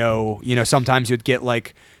video. You know, sometimes you'd get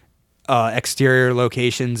like exterior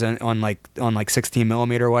locations and on 16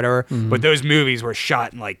 millimeter or whatever. Mm-hmm. But those movies were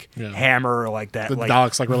shot in like Hammer or like that. The like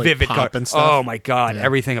Daleks like really vivid pop color. and stuff. Oh my god,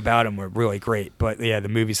 everything about them were really great. But yeah, the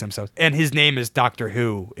movies themselves. And his name is Doctor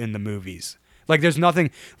Who in the movies. Like there's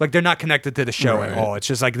nothing, like they're not connected to the show at all. It's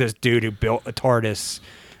just like this dude who built a TARDIS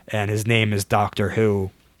and his name is Doctor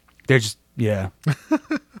Who. They're just, yeah.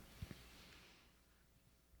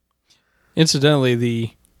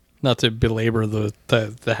 Incidentally, not to belabor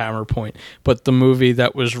the Hammer point, but the movie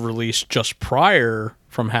that was released just prior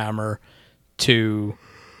from Hammer to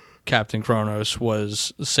Captain Kronos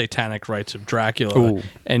was Satanic Rites of Dracula, Ooh.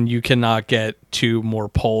 and you cannot get two more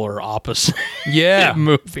polar opposite Yeah.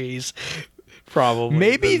 movies. Probably.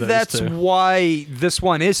 Maybe than those that's two. why this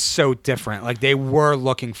one is so different. Like they were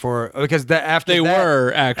looking for because after They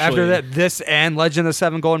were, actually. after that this and Legend of the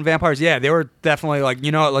Seven Golden Vampires. Yeah, they were definitely like, you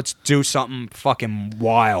know what, let's do something fucking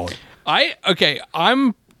wild.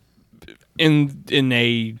 I'm in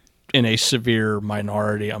a severe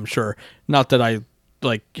minority, I'm sure. Not that I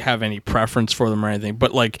like have any preference for them or anything,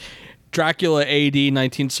 but like Dracula AD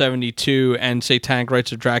 1972 and Satanic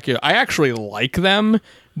Rites of Dracula, I actually like them,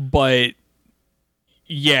 but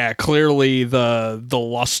yeah, clearly the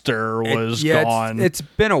luster was gone. It's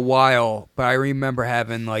been a while, but I remember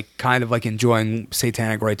having like kind of like enjoying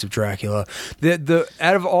Satanic Rites of Dracula. The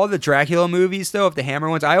out of all the Dracula movies though, of the Hammer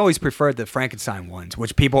ones, I always preferred the Frankenstein ones,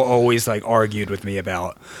 which people always like argued with me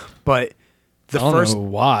about. But the I don't first know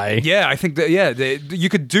why. Yeah, I think that you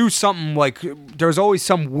could do something like there's always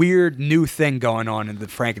some weird new thing going on in the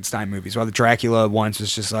Frankenstein movies. While the Dracula ones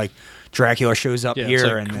was just like Dracula shows up Yeah, here it's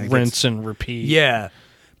like and then rinse and repeat. yeah.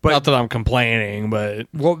 But Not that I'm complaining, but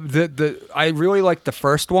well, I really liked the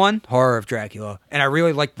first one, Horror of Dracula, and I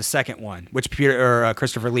really liked the second one, which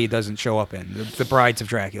Christopher Lee doesn't show up in, the Brides of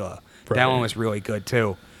Dracula. That Right. one was really good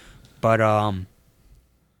too. But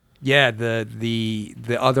yeah,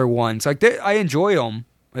 the other ones like I enjoy them.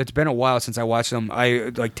 It's been a while since I watched them.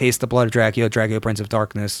 I like Taste the Blood of Dracula, Dracula Prince of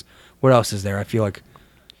Darkness. What else is there? I feel like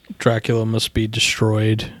Dracula Must Be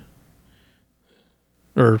Destroyed.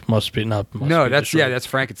 Or must be not. Must no, be that's destroyed. that's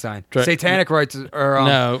Frankenstein. Dra- Satanic Rites or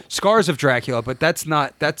No. Scars of Dracula, but that's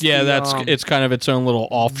not. That's Yeah, the, it's kind of its own little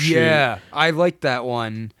offshoot. Yeah, I like that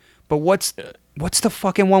one. But what's the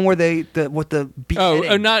fucking one where the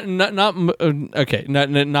beheading? Okay,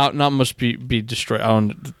 not must be destroyed.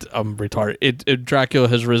 I'm retarded. It Dracula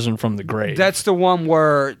has risen from the grave. That's the one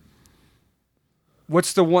where.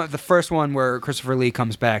 What's the one? The first one where Christopher Lee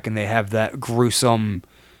comes back and they have that gruesome.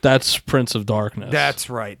 That's Prince of Darkness. That's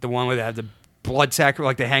right. The one where they have the blood sacrifice,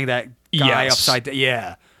 like they hang that guy Yes. upside down.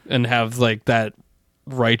 Yeah. and have like that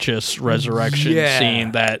righteous resurrection Yeah.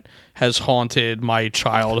 scene that has haunted my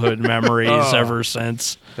childhood memories Oh. ever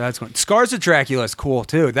since. That's good. Scars of Dracula is cool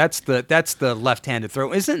too. That's the left-handed throw.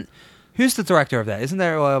 Who's the director of that? Isn't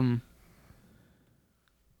there I'm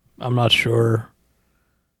not sure.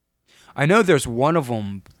 I know there's one of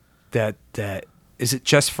them that is it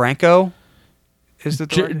Jess Franco? Is the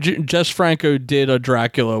director? Jess Franco did a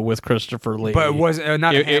Dracula with Christopher Lee, But it was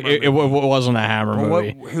not a Hammer it movie. wasn't a Hammer Well,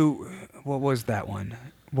 movie. what was that one?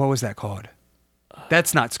 What was that called?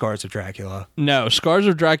 That's not Scars of Dracula. No, Scars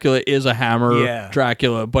of Dracula is a Hammer Yeah.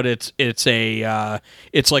 Dracula, but it's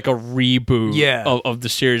like a reboot Yeah. of the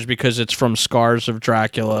series because it's from Scars of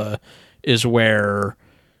Dracula is where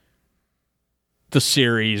the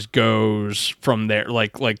series goes from there,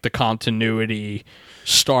 like the continuity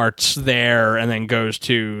starts there and then goes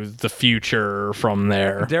to the future from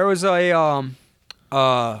there. There was a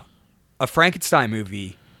Frankenstein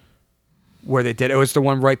movie where they did it. Was the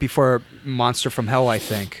one right before Monster from Hell, I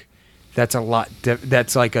think. That's a lot.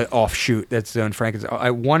 That's like an offshoot. That's done Frankenstein.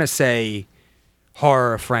 I want to say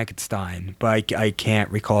Horror of Frankenstein, but I can't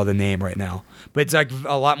recall the name right now. But it's like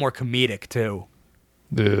a lot more comedic too.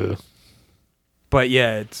 Ugh. But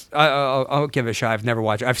yeah, it's I'll give it a shot. I've never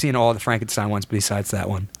watched it. I've seen all the Frankenstein ones besides that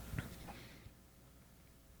one.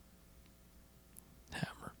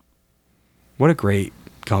 Hammer. What a great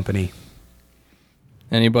company.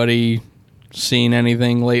 Anybody seen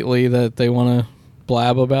anything lately that they want to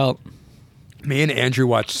blab about? Me and Andrew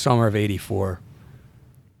watched Summer of '84.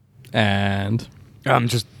 And I'm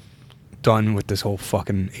just done with this whole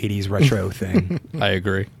fucking 80s retro thing. I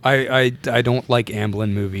agree. I don't like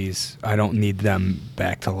Amblin movies. I don't need them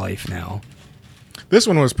back to life now. This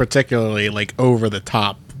one was particularly like over the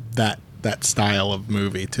top, that style of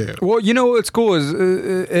movie too. Well, you know what's cool is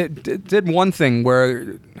it did one thing where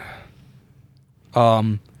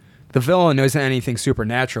the villain isn't anything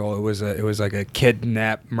supernatural. It was like a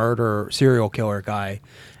kidnap, murder, serial killer guy.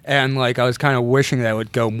 And like I was kind of wishing that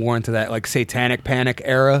would go more into that like satanic panic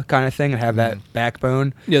era kind of thing and have that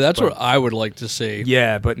backbone. Yeah, that's what I would like to see.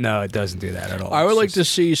 Yeah, but no, it doesn't do that at all. I would It's like to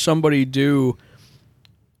just- see somebody do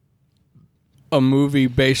a movie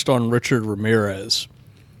based on Richard Ramirez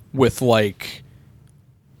with like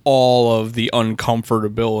all of the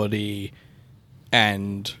uncomfortability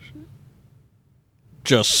and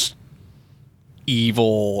just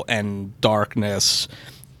evil and darkness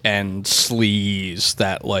and sleaze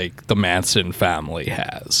that like the Manson family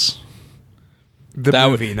has. the that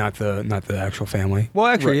movie, not the actual family. Well,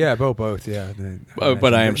 actually, Right. yeah, both, yeah.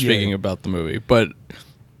 But I am speaking about the movie. But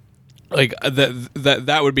Like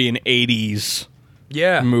that would be an 80s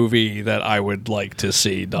movie that I would like to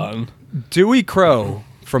see done. Dewey Crow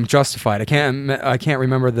from Justified. I can't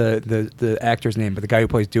remember the actor's name, but the guy who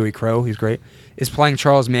plays Dewey Crow, he's great, is playing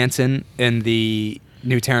Charles Manson in the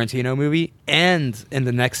new Tarantino movie and in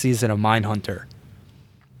the next season of Mindhunter.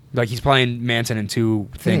 Like, he's playing Manson in two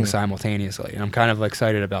things simultaneously, and I'm kind of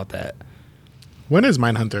excited about that. When is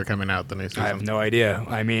Mindhunter coming out, the new season? I have no idea.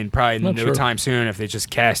 I mean, probably no time soon if they just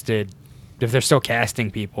casted, if they're still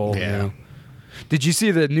casting people. Yeah. You know. Did you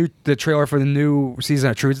see the trailer for the new season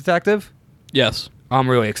of True Detective? Yes. I'm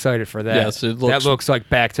really excited for that. Yes, that looks like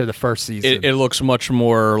back to the first season. It looks much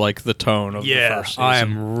more like the tone of the first season.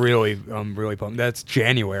 I'm really pumped. That's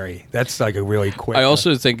January. That's like a really quick. I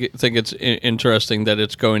also think it's interesting that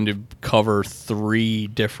it's going to cover 3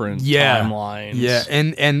 different timelines. Yeah,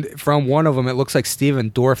 and from one of them, it looks like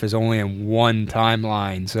Steven Dorff is only in one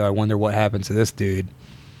timeline. So I wonder what happens to this dude.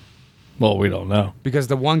 Well, we don't know, because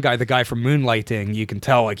the one guy, the guy from Moonlighting, you can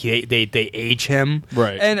tell like they age him,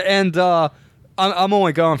 right? And I'm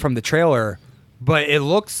only going from the trailer, but it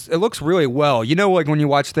looks really well. You know, like when you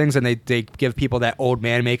watch things and they give people that old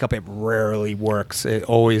man makeup, it rarely works. It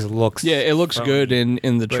always looks it looks good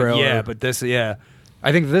in the trailer. But this I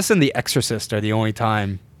think this and The Exorcist are the only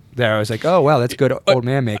time that I was like, oh wow, that's good old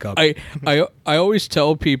man makeup. I always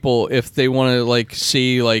tell people if they want to like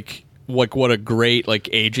see like what a great like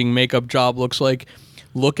aging makeup job looks like,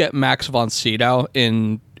 look at Max von Sydow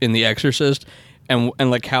in The Exorcist. And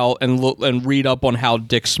like how and read up on how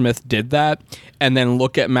Dick Smith did that, and then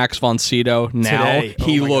look at Max von Sydow now. Today.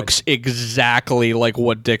 He looks exactly like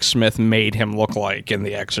what Dick Smith made him look like in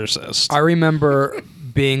The Exorcist. I remember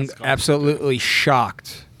being absolutely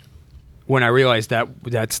shocked when I realized that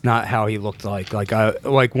that's not how he looked like.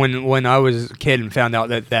 Like when I was a kid and found out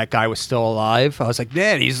that guy was still alive, I was like,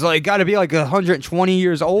 man, he's like got to be like 120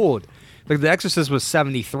 years old. Like The Exorcist was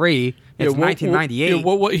 73. It's 1998.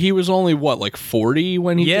 What he was only like 40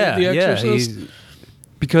 when he did The Exorcist.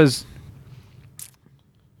 Because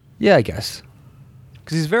I guess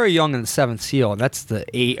because he's very young in The Seventh Seal. And that's the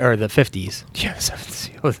 50s. Yeah, The Seventh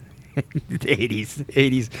Seal. The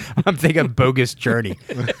 80s. I'm thinking Bogus Journey.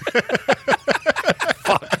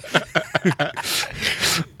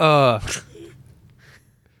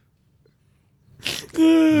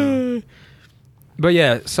 But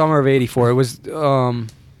yeah, summer of '84. It was.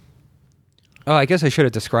 I guess I should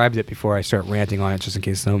have described it before I start ranting on it, just in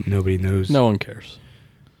case nobody knows. No one cares.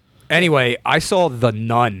 Anyway, I saw The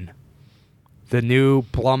Nun, the new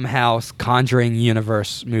Blumhouse Conjuring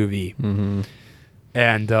Universe movie,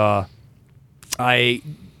 and I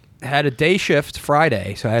had a day shift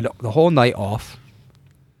Friday, so I had the whole night off,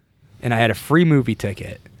 and I had a free movie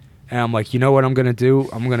ticket, and I'm like, you know what I'm gonna do?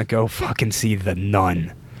 I'm gonna go fucking see The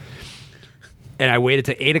Nun. And I waited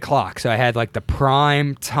till 8 o'clock, so I had like the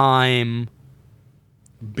prime time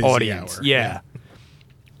busy audience. hour. Yeah.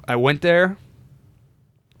 I went there.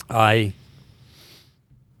 I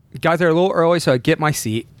got there a little early, so I get my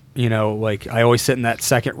seat. You know, like I always sit in that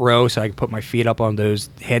second row, so I can put my feet up on those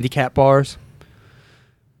handicap bars.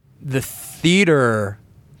 The theater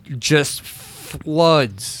just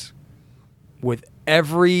floods with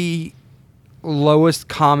every lowest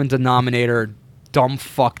common denominator dumb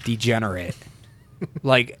fuck degenerate.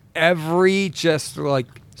 Like every just like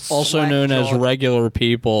also known as regular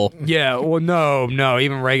people. Yeah, well no,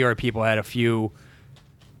 even regular people had a few,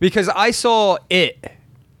 because I saw It,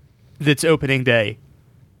 that's opening day,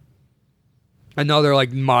 another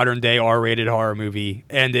like modern day R-rated horror movie,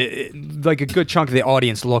 and it like a good chunk of the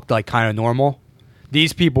audience looked like kind of normal.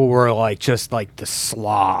 These people were like just like the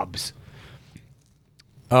slobs.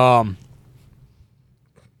 What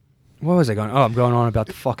was I going? Oh, I'm going on about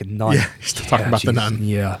the fucking Nun. Yeah, you're still talking about The Nun.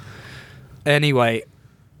 Yeah. Anyway,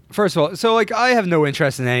 first of all, so like I have no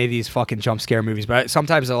interest in any of these fucking jump scare movies, but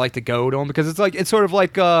sometimes I like to go to them because it's sort of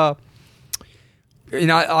like in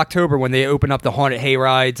October when they open up the haunted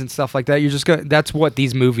hayrides and stuff like that. You're just gonna. That's what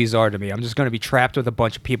these movies are to me. I'm just going to be trapped with a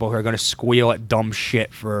bunch of people who are going to squeal at dumb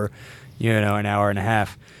shit for, an hour and a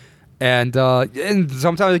half. And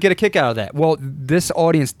sometimes I get a kick out of that. Well, this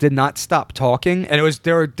audience did not stop talking, and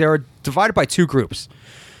they were divided by two groups.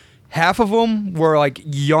 Half of them were like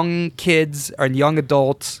young kids and young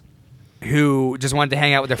adults who just wanted to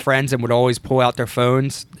hang out with their friends and would always pull out their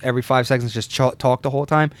phones every 5 seconds, just talk the whole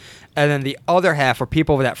time. And then the other half were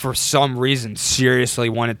people that for some reason seriously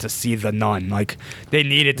wanted to see The Nun. Like they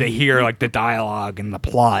needed to hear like the dialogue and the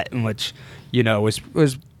plot, in which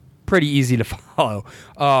was pretty easy to follow.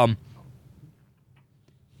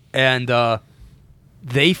 And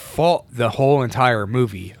they fought the whole entire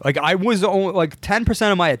movie. Like, I was only, like,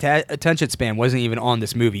 10% of my attention span wasn't even on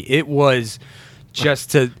this movie. It was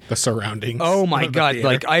just to the surroundings. Oh my of the god! theater.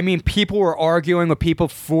 Like, I mean, people were arguing with people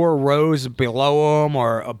 4 rows below them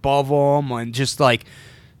or above them, and just like,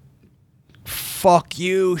 fuck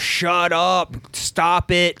you, shut up, stop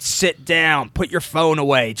it, sit down, put your phone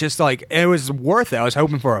away. Just like, it was worth it. I was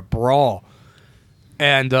hoping for a brawl,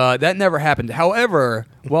 and that never happened. However,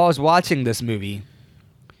 while I was watching this movie,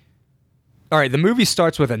 all right, the movie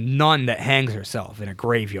starts with a nun that hangs herself in a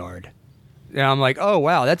graveyard. And I'm like, oh,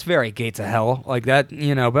 wow, that's very Gates of Hell. Like that,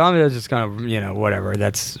 but I'm just kind of, whatever.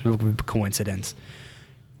 That's coincidence.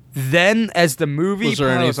 Then, as the movie Was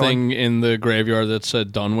there piles anything in the graveyard that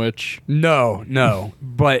said Dunwich? No.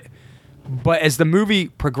 But as the movie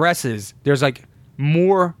progresses, there's, like,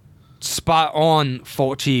 more spot-on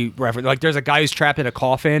Fulci reference. Like, there's a guy who's trapped in a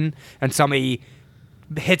coffin, and somebody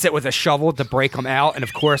hits it with a shovel to break him out, and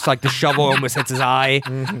of course, like, the shovel almost hits his eye.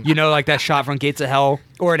 Like that shot from Gates of Hell,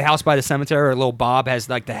 or in House by the Cemetery, where little Bob has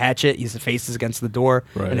like the hatchet. His face is against the door,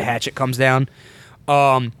 Right. and the hatchet comes down.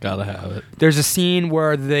 Gotta have it. There's a scene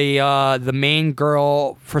where the main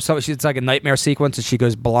girl, it's like a nightmare sequence, and she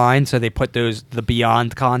goes blind, so they put the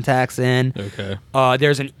Beyond contacts in. Okay.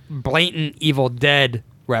 There's a blatant Evil Dead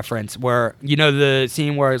reference where the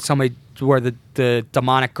scene where the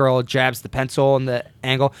demonic girl jabs the pencil in the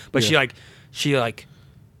angle, but Yeah. she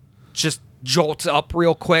just jolts up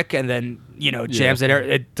real quick and then jams it.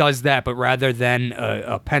 It does that, but rather than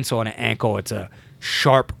a pencil in an ankle, it's a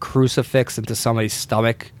sharp crucifix into somebody's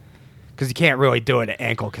stomach. Because you can't really do it at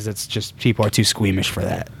ankle because it's just people are too squeamish for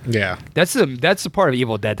that. Yeah. That's the part of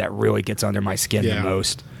Evil Dead that really gets under my skin Yeah. the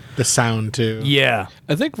most. The sound too. Yeah.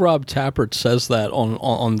 I think Rob Tappert says that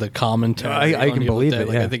on the commentary. I on can Evil believe Dead. it,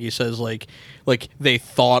 Like, yeah. I think he says like they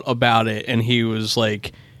thought about it, and he was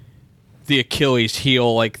like, the Achilles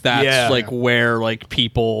heel, like that's Yeah. like where like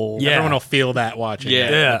people. Yeah. Everyone will feel that watching. Yeah.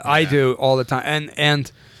 it. Yeah, I do all the time.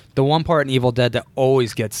 And the one part in Evil Dead that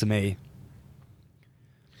always gets to me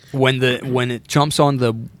when it jumps on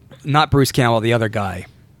the not Bruce Campbell, the other guy.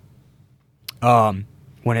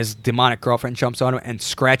 When his demonic girlfriend jumps on him and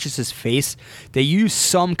scratches his face, they use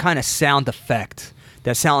some kind of sound effect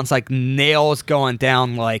that sounds like nails going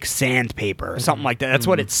down like sandpaper or something like that. That's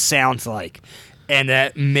what it sounds like. And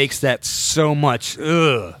that makes that so much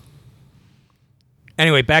ugh.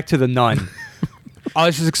 Anyway, back to the nun. I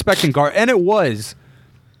was just expecting and it was.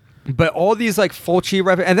 But all these like Fulci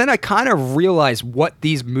references, and then I kind of realized what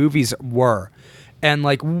these movies were. And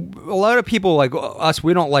like a lot of people like us,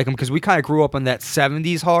 we don't like them because we kind of grew up on that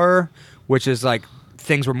 70s horror, which is like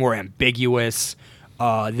things were more ambiguous.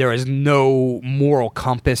 There is no moral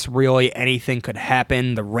compass really. Anything could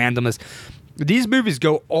happen. The randomness. These movies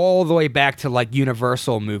go all the way back to like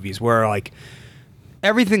Universal movies where like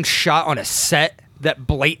everything's shot on a set that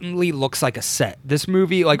blatantly looks like a set. This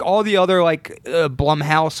movie, like all the other like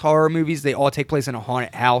Blumhouse horror movies, they all take place in a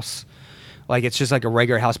haunted house. Like it's just like a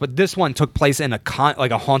regular house, but this one took place in a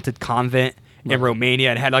haunted convent in Romania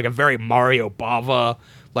and had like a very Mario Bava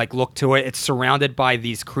like look to it. It's surrounded by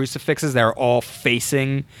these crucifixes that are all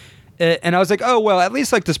facing it. And I was like, oh well, at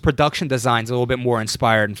least like this production design's a little bit more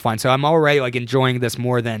inspired and fun. So I'm already like enjoying this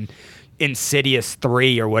more than Insidious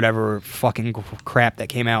 3 or whatever fucking crap that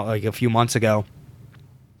came out like a few months ago.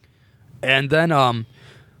 And then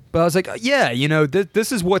but I was like, yeah,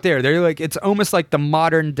 this is what they're like. It's almost like the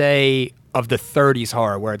modern day of the 30s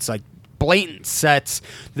horror where it's like blatant sets.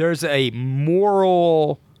 There's a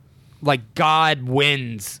moral, like God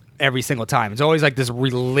wins every single time. It's always like this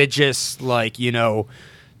religious, like,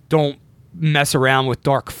 don't mess around with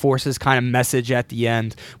dark forces kind of message at the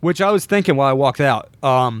end, which I was thinking while I walked out.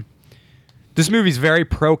 This movie's very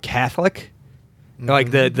pro-Catholic.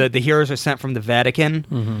 Like the heroes are sent from the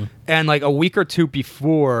Vatican, and like a week or two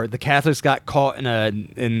before, the Catholics got caught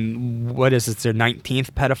in what is it, their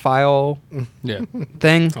 19th pedophile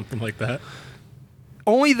thing. Something like that.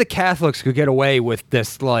 Only the Catholics could get away with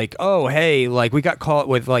this. Like, oh hey, like we got caught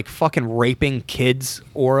with like fucking raping kids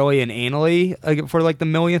orally and anally for like the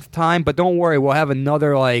millionth time. But don't worry, we'll have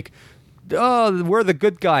another like. Oh, we're the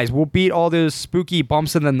good guys. We'll beat all those spooky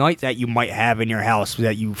bumps in the night that you might have in your house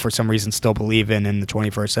that you, for some reason, still believe in the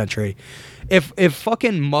 21st century. If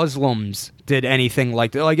fucking Muslims did anything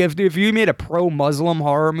like that, like if you made a pro-Muslim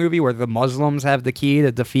horror movie where the Muslims have the key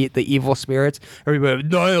to defeat the evil spirits, everybody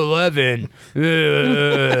 9/11,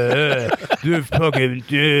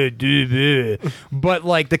 but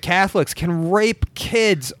like the Catholics can rape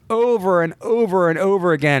kids over and over and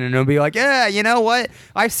over again, and it'll be like, yeah, you know what?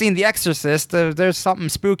 I've seen The Exorcist. There's something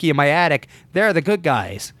spooky in my attic. They're the good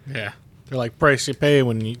guys. Yeah. They're like price you pay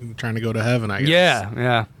when you're trying to go to heaven, I guess.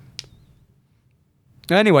 Yeah.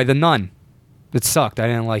 Anyway, The Nun. It sucked. I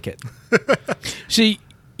didn't like it. See,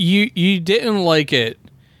 you didn't like it,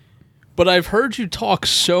 but I've heard you talk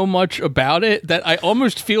so much about it that I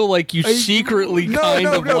almost feel like you secretly kind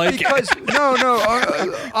of like because, it. No.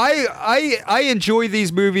 I enjoy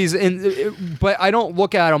these movies, but I don't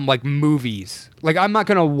look at them like movies. Like, I'm not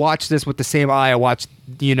gonna watch this with the same eye I watched,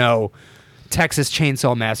 Texas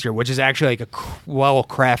Chainsaw Massacre, which is actually like a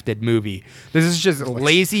well-crafted movie. This is just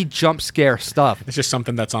lazy jump scare stuff. It's just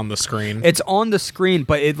something that's on the screen. It's on the screen,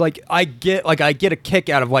 but I get a kick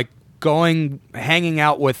out of hanging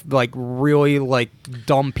out with really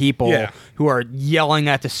dumb people who are yelling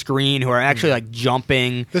at the screen, who are actually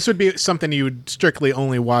jumping. This would be something you would strictly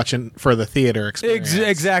only watch for the theater experience.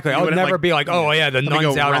 Exactly. I would never be like, oh yeah, the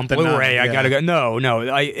Nun's out on Blu-ray. I gotta go. No.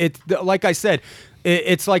 It's like I said.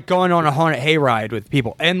 It's like going on a haunted hayride with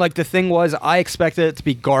people. And the thing was, I expected it to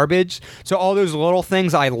be garbage. So all those little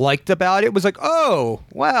things I liked about it was like, oh,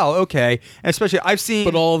 wow, okay. And especially I've seen...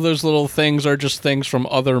 But all of those little things are just things from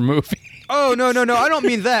other movies. Oh, no. I don't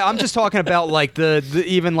mean that. I'm just talking about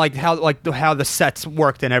how the sets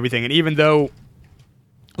worked and everything. And even though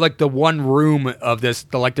the one room of this,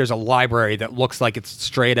 there's a library that looks like it's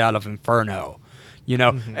straight out of Inferno.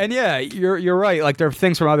 And yeah, you're right. There are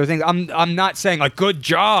things from other things. I'm not saying good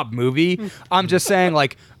job movie. I'm just saying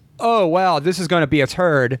oh wow, this is going to be a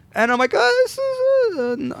turd, and I'm like, oh, this is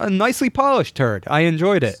a nicely polished turd. I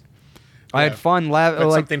enjoyed it. I had fun.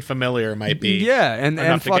 Something familiar might be. Yeah,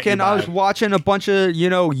 and fucking, I was watching a bunch of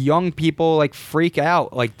young people freak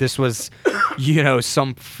out this was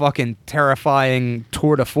some fucking terrifying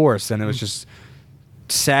tour de force, and it was just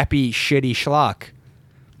sappy, shitty schlock.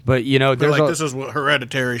 But there's this is what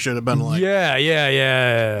Hereditary should have been like.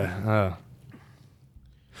 Yeah.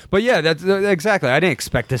 But yeah, that's exactly. I didn't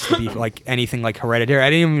expect this to be anything like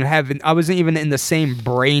Hereditary. I wasn't even in the same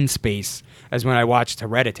brain space as when I watched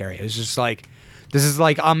Hereditary. It was just this is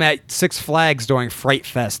I'm at Six Flags during Fright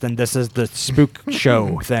Fest, and this is the spook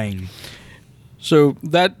show thing. So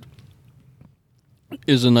that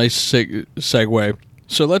is a nice segue.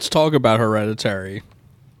 So let's talk about Hereditary.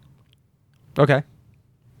 Okay.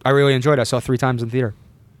 I really enjoyed it. I saw it 3 times in theater.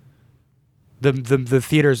 The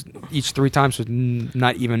theaters each 3 times was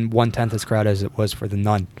not even 1/10 as crowded as it was for The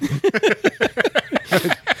Nun.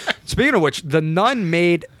 Speaking of which, The Nun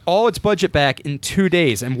made all its budget back in 2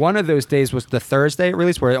 days, and one of those days was the Thursday it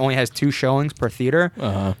released, where it only has 2 showings per theater.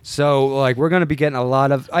 Uh-huh. So we're going to be getting a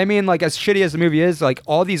lot of... I mean, as shitty as the movie is,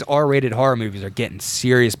 all these R-rated horror movies are getting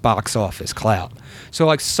serious box office clout.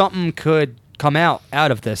 So something could come out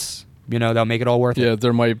of this. They'll make it all worth it. Yeah,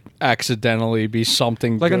 there might accidentally be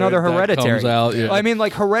something like another Hereditary. Comes out, yeah. I mean,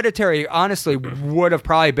 Hereditary honestly would have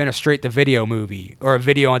probably been a straight-to-video movie or a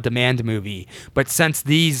video-on-demand movie. But since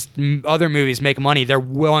these other movies make money, they're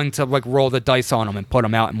willing to roll the dice on them and put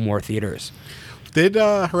them out in more theaters. Did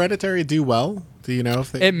Hereditary do well? Do you know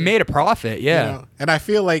if it made a profit? Yeah, and I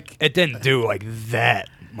feel like it didn't do that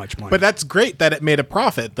much money. But that's great that it made a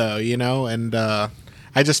profit, though. And.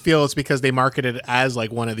 I just feel it's because they marketed it as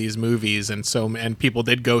one of these movies, and people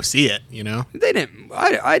did go see it. They didn't.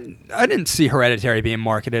 I didn't see Hereditary being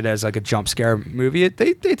marketed as a jump scare movie.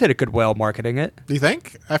 They did a good well marketing it. Do you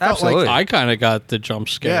think? I felt Absolutely. I kind of got the jump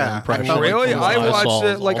scare impression. Really? I watched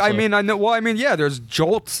it. I mean, I know. Well, I mean, yeah, there's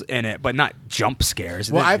jolts in it, but not jump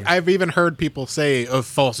scares. Well, I've even heard people say a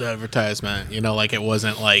false advertisement. It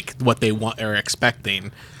wasn't what they are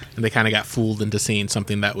expecting. And they kind of got fooled into seeing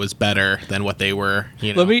something that was better than what they were.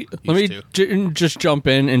 Let me just jump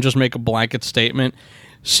in and just make a blanket statement.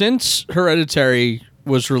 Since Hereditary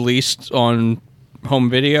was released on home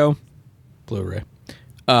video, Blu-ray,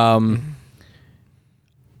 I've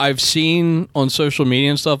seen on social media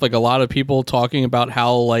and stuff a lot of people talking about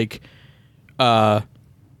how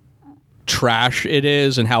trash it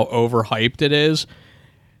is and how overhyped it is.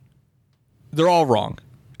 They're all wrong.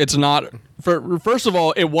 It's not. First of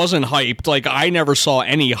all, it wasn't hyped. I never saw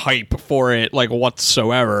any hype for it,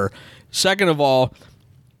 whatsoever. Second of all,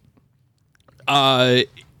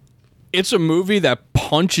 it's a movie that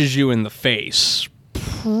punches you in the face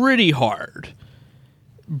pretty hard,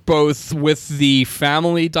 both with the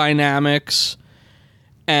family dynamics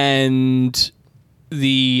and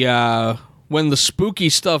the when the spooky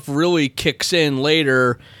stuff really kicks in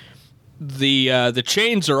later. The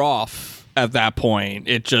chains are off. At that point,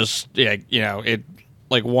 it just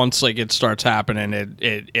once it starts happening,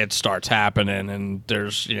 it starts happening, and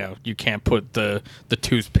there's you can't put the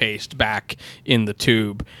toothpaste back in the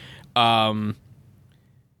tube.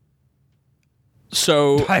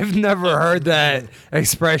 So I've never heard that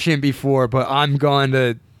expression before, but I'm going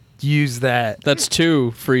to use that. That's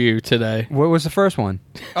 2 for you today. What was the first one?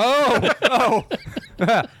 Oh.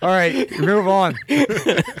 All right, move on.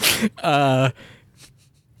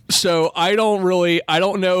 So I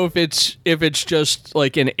don't know if it's just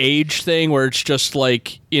like an age thing where it's just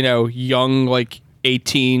like, young, like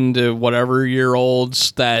 18 to whatever year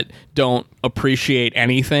olds that don't appreciate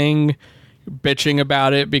anything bitching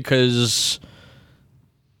about it because,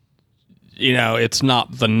 it's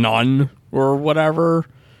not The Nun or whatever.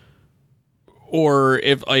 Or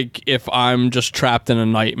if I'm just trapped in a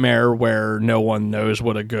nightmare where no one knows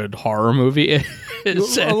what a good horror movie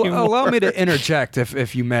is anymore. Allow me to interject,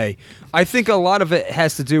 if you may. I think a lot of it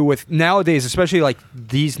has to do with nowadays, especially like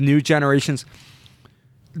these new generations,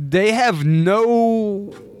 they have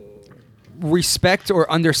no respect or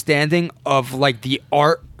understanding of like the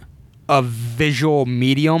art of visual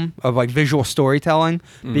medium, of like visual storytelling,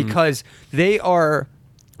 because they are...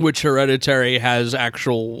 Which Hereditary has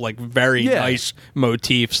actual, like, very nice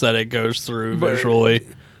motifs that it goes through visually.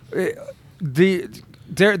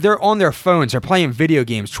 They're on their phones. They're playing video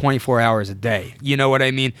games 24 hours a day. You know what I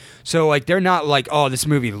mean? So, like, they're not like, oh, this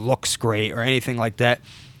movie looks great or anything like that.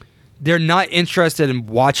 They're not interested in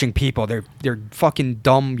watching people. They're fucking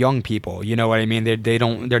dumb young people. You know what I mean?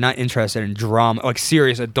 They're not interested in drama, like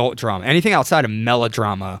serious adult drama. Anything outside of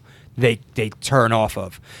melodrama, they turn off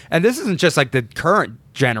of. And this isn't just like the current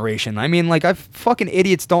generation. I mean, like, fucking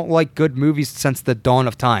idiots don't like good movies since the dawn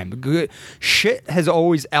of time. Good shit has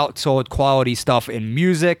always outsold quality stuff in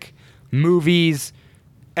music, movies,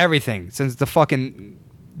 everything since the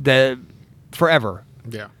forever.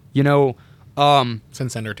 Yeah.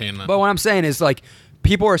 Since entertainment. But what I'm saying is, like,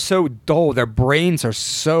 people are so dull, their brains are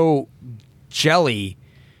so jelly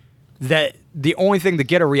that the only thing to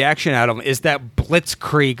get a reaction out of them is that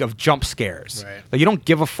blitzkrieg of jump scares. Right. Like, you don't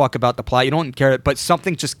give a fuck about the plot. You don't care, but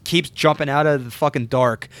something just keeps jumping out of the fucking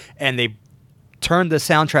dark, and they turn the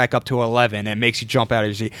soundtrack up to 11 and it makes you jump out of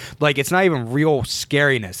your seat. Like, it's not even real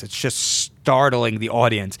scariness. It's just startling the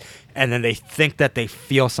audience, and then they think that they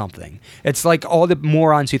feel something. It's like all the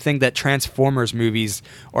morons who think that Transformers movies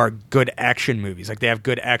are good action movies. Like, they have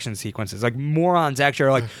good action sequences. Like, morons actually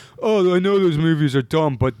are like, oh, I know those movies are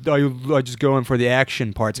dumb, but I just go in for the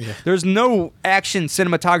action parts. Yeah. There's no action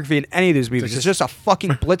cinematography in any of these movies. It's just a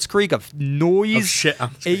fucking blitzkrieg of noise.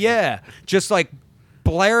 Of shit. Yeah. Just like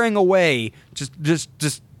blaring away. Just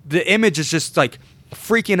the image is just like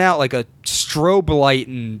freaking out like a strobe light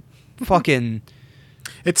and fucking...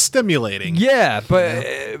 It's stimulating. Yeah, but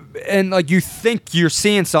and like you think you're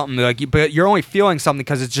seeing something, like, but you're only feeling something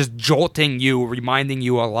because it's just jolting you, reminding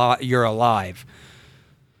you you're alive.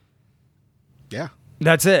 Yeah,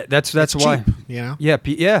 that's it. That's why. Cheap, Yeah,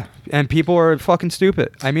 yeah, and people are fucking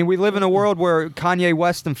stupid. I mean, we live in a world where Kanye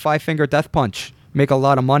West and Five Finger Death Punch make a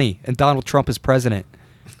lot of money, and Donald Trump is president.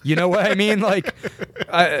 You know what I mean? Like,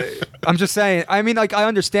 I'm just saying. I mean, like, I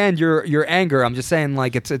understand your anger. I'm just saying,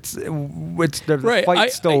 like, it's the right.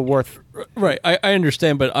 fight's still worth. Right. I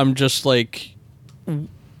understand, but I'm just like,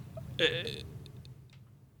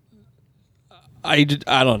 I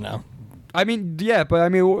don't know. I mean, yeah, but I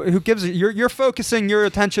mean, who gives it? You're focusing your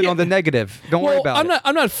attention on the negative. Don't worry about it.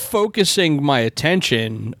 I'm not focusing my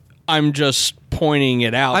attention. I'm just pointing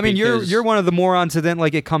it out. I mean, you're one of the morons who didn't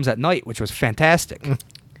like It Comes at Night, which was fantastic.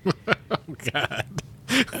 Oh, God.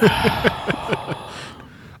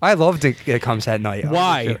 I loved It Comes at Night.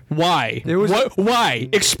 Why? Why? It was why?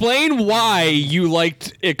 Explain why you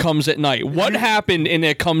liked It Comes at Night. What happened in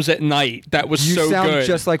It Comes at Night that was so good? You sound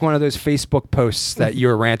just like one of those Facebook posts that you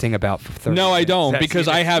were ranting about for 30 No, I don't, minutes. because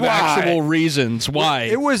I have actual reasons why.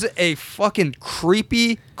 It was a fucking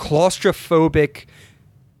creepy, claustrophobic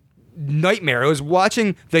nightmare. I was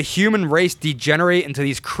watching the human race degenerate into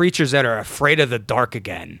these creatures that are afraid of the dark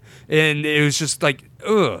again. And it was just like,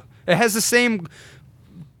 ugh. It has the same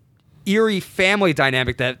eerie family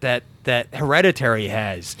dynamic that Hereditary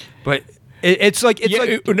has. But it's like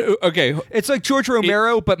George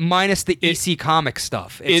Romero, but minus the EC comic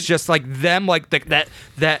stuff. It's just like them, like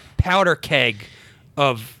that powder keg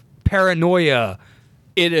of paranoia.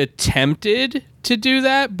 It attempted to do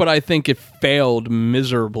that, but I think it failed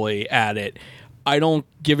miserably at it. I don't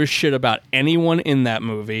give a shit about anyone in that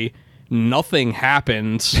movie. Nothing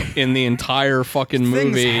happens in the entire fucking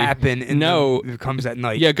movie. Things happen in It Comes at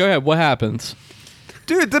Night. Yeah, go ahead. What happens?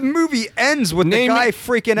 Dude, the movie ends with the guy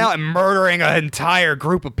freaking out and murdering an entire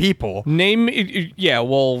group of people.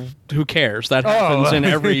 Well, who cares? That happens in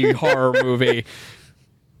every horror movie.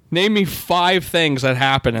 Name me 5 things that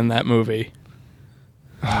happen in that movie.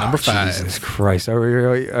 Number 5. Jesus Christ.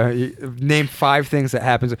 Name 5 things that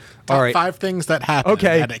happens. All right. 5 things that happen.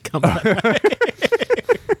 Okay. At It Comes at Night.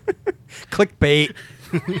 Clickbait.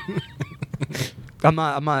 I'm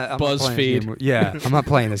not playing this BuzzFeed. game with- yeah, I'm not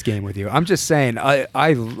playing this game with you. I'm just saying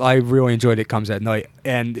I really enjoyed It Comes at Night,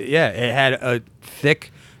 and yeah, it had a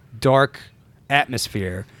thick, dark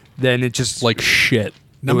atmosphere. Then it just Like shit.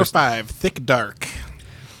 Number was- 5, Thick Dark.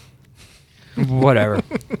 whatever.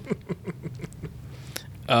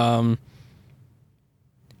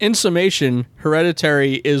 In summation,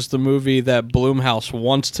 Hereditary is the movie that Blumhouse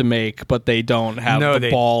wants to make, but they don't have the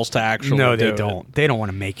balls to actually No, do they it. don't. They don't want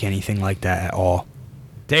to make anything like that at all.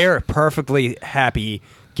 They are perfectly happy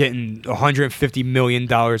getting $150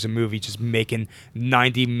 million a movie, just making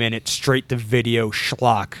 90-minute straight-to-video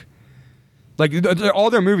schlock. Like,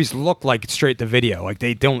 all their movies look like straight to video. Like,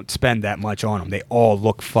 they don't spend that much on them. They all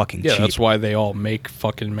look fucking Yeah, cheap. that's why they all make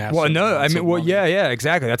fucking massive. Well, no, I amounts mean, of well, money. yeah,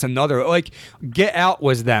 exactly. That's another. Like, Get Out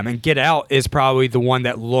was them, and Get Out is probably the one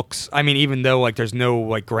that looks. I mean, even though like there's no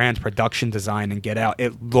like grand production design in Get Out,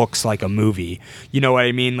 it looks like a movie. You know what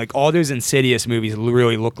I mean? Like all those Insidious movies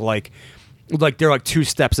really look like they're like 2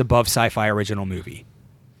 steps above sci-fi original movie.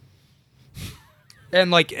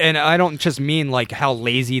 And I don't just mean like how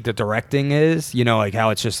lazy the directing is, you know, like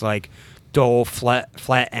how it's just like dull, flat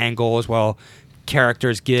angles while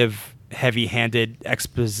characters give heavy-handed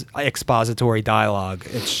expository dialogue.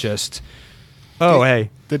 It's just, hey,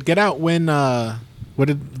 Did Get Out win? What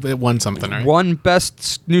did it won something? Right? one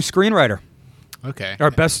best new screenwriter Okay. or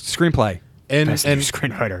best screenplay. And Best and new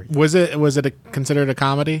screenwriter. was it considered a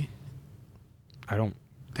comedy? I don't.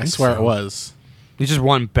 I think swear so. it was. He just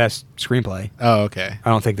won best screenplay. Oh, okay. I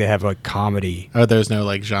don't think they have like comedy. Oh, there's no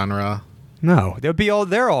like genre. No,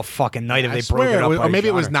 they're all fucking night if I they broke swear, it up. or by maybe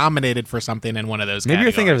it was genre. nominated for something in one of those. Maybe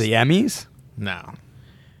you're thinking of categories. the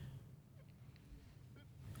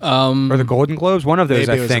Emmys or the Golden Globes. One of those,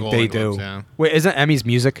 Maybe it I was the think they Golden Globes, do. yeah. Wait, isn't Emmys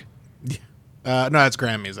music? No, that's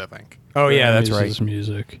Grammys, I think. Oh yeah, that's This right. is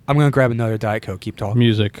music. I'm gonna grab another Diet Coke. Keep talking.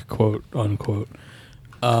 Music, quote unquote.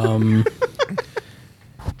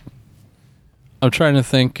 I'm trying to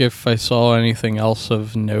think if I saw anything else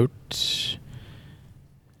of note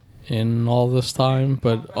in all this time,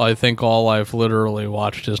 but I think all I've literally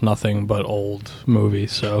watched is nothing but old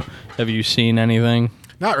movies. So, have you seen anything?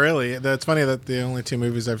 Not really. It's funny that the only 2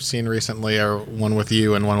 movies I've seen recently are one with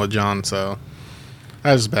you and one with John. So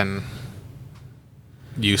I've just been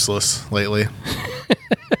useless lately.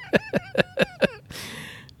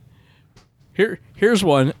 Here's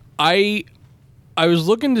one. I was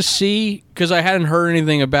looking to see, because I hadn't heard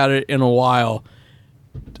anything about it in a while.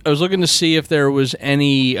 I was looking to see if there was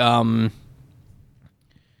any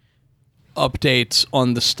updates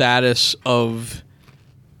on the status of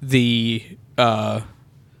the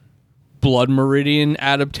Blood Meridian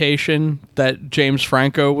adaptation that James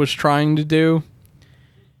Franco was trying to do.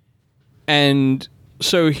 And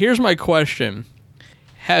so here's my question.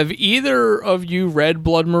 Have either of you read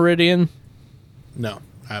Blood Meridian? No,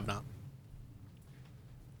 I have not.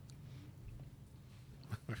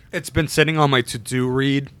 It's been sitting on my to-do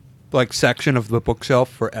read section of the bookshelf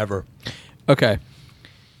forever. Okay.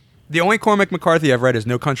 The only Cormac McCarthy I've read is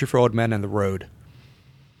No Country for Old Men and The Road.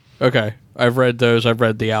 Okay. I've read those. I've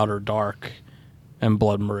read The Outer Dark and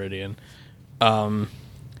Blood Meridian. When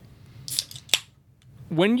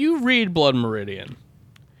you read Blood Meridian,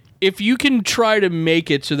 if you can try to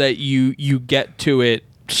make it so that you get to it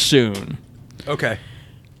soon, Okay.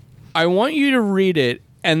 I want you to read it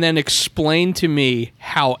and then explain to me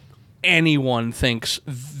how anyone thinks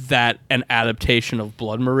that an adaptation of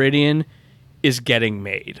Blood Meridian is getting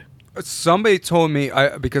made. Somebody told me,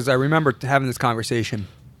 because I remember having this conversation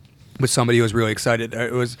with somebody who was really excited.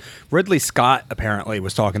 It was Ridley Scott, apparently,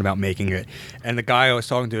 was talking about making it. And the guy I was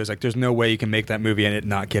talking to was like, there's no way you can make that movie and it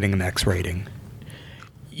not getting an X rating.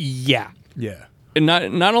 Yeah. Yeah. And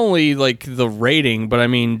not only like the rating, but I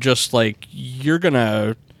mean just like you're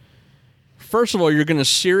gonna, first of all, you're gonna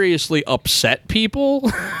seriously upset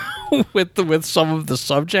people with some of the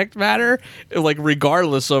subject matter, like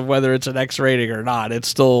regardless of whether it's an X rating or not. It's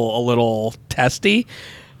still a little testy,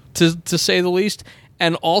 to say the least.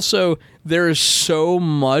 And also, there is so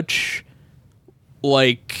much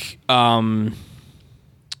like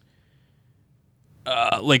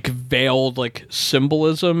veiled like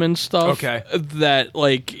symbolism and stuff. Okay. That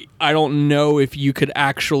like I don't know if you could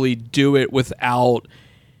actually do it without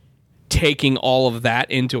taking all of that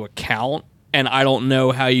into account, and I don't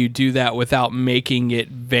know how you do that without making it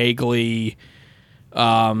vaguely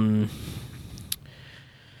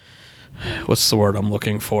what's the word I'm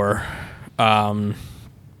looking for?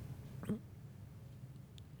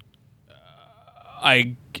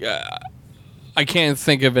 I can't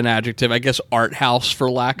think of an adjective. I guess art house, for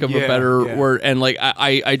lack of a better word. And like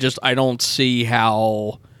I don't see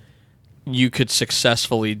how you could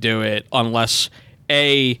successfully do it unless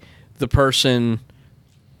the person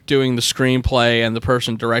doing the screenplay and the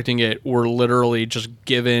person directing it were literally just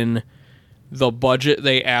given the budget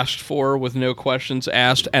they asked for with no questions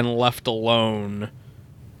asked and left alone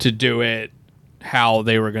to do it how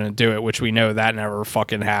they were going to do it, which we know that never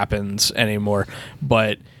fucking happens anymore.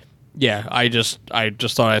 But yeah, I just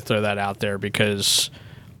thought I'd throw that out there because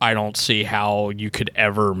I don't see how you could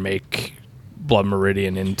ever make Blood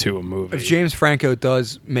Meridian into a movie. If James Franco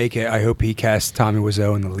does make it, I hope he casts Tommy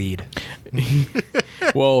Wiseau in the lead.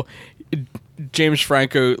 Well, James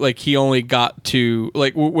Franco, like, he only got to,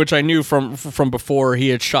 like, which I knew from before, he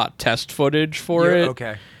had shot test footage for it.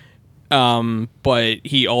 Okay. But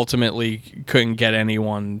he ultimately couldn't get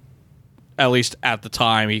anyone, at least at the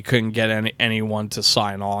time, he couldn't get anyone to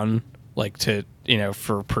sign on, like, to,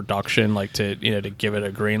 for production, like, to give it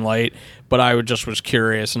a green light. But I was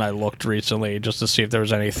curious, and I looked recently just to see if there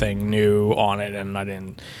was anything new on it, and I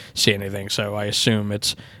didn't see anything. So I assume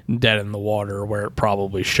it's dead in the water where it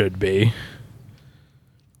probably should be.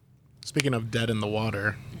 Speaking of dead in the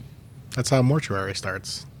water, that's how Mortuary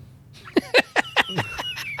starts.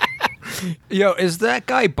 Yo, is that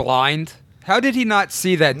guy blind? How did he not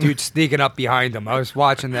see that dude sneaking up behind him? I was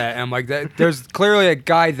watching that, and I'm like, there's clearly a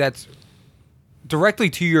guy that's directly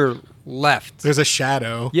to your left. There's a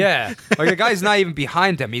shadow. Yeah, like the guy's not even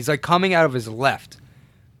behind him. He's like coming out of his left.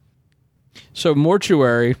 So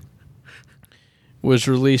Mortuary was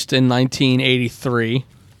released in 1983.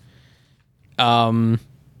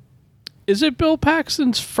 Is it Bill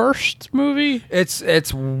Paxton's first movie? It's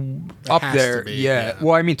up has there. to be, Yeah. yeah.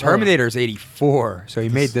 Well, I mean, Terminator's 84, so he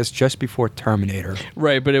made this just before Terminator.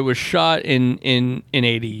 Right, but it was shot in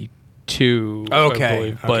 82. I Okay.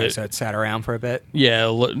 believe, Okay, but so it sat around for a bit. yeah,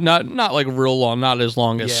 not like real long, not as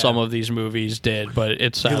long as Yeah. some of these movies did, but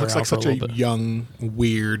it sat He looks around like for such a a little bit. young,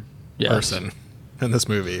 weird Yes. person in this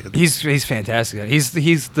movie. He's fantastic. He's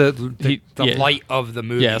the yeah. light of the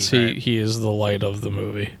movie. Yes, right? he is the light of the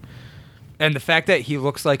movie. And the fact that he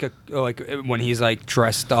looks like when he's like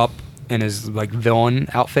dressed up in his like villain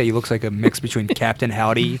outfit, he looks like a mix between Captain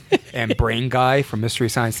Howdy and Brain Guy from Mystery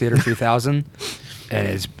Science Theater 3000,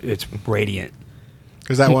 and it's radiant.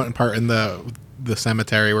 There's that one part in the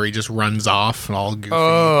cemetery where he just runs off and all goofy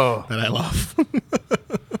that I love.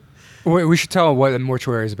 Wait, we should tell what the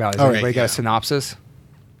Mortuary is about. Has All right, anybody got yeah. a synopsis?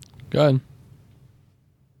 Go ahead.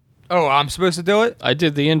 Oh, I'm supposed to do it? I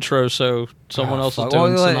did the intro, so someone else is Fuck.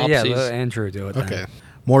 doing Well, synopses. Yeah, let Andrew do it then. Okay.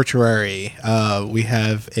 Mortuary. We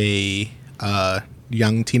have a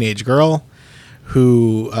young teenage girl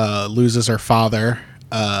who loses her father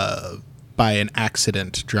by an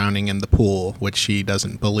accident, drowning in the pool, which she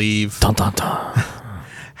doesn't believe Dun, dun, dun.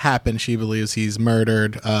 happened. She believes he's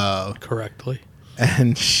murdered. Correctly.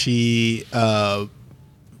 And she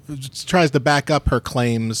tries to back up her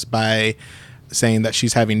claims by saying that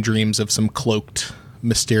she's having dreams of some cloaked,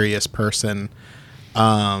 mysterious person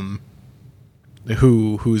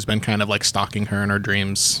who's been kind of like stalking her in her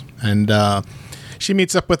dreams. And she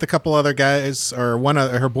meets up with a couple other guys, or one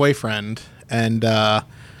of her boyfriend, and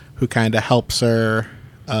who kind of helps her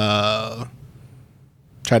try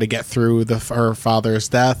to get through her father's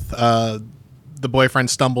death. The boyfriend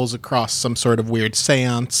stumbles across some sort of weird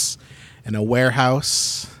seance in a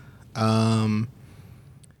warehouse.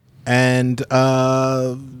 And With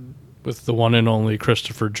the one and only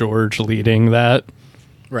Christopher George leading that.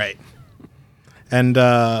 right. And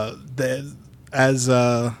trying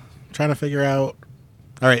to figure out.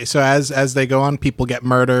 All right, so as they go on, people get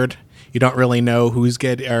murdered. You don't really know who's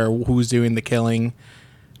who's doing the killing.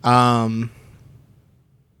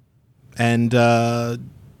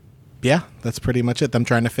 Yeah, that's pretty much it. Them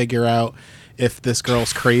trying to figure out if this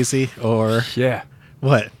girl's crazy or Yeah.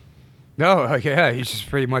 what. No, yeah, you just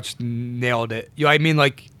pretty much nailed it. I mean,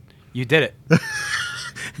 like, you did it.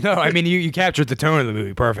 No, I mean, you captured the tone of the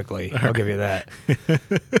movie perfectly. I'll give you that.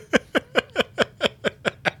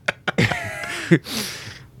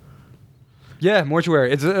 Yeah,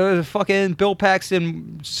 Mortuary. It's a fucking Bill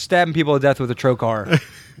Paxton stabbing people to death with a trocar.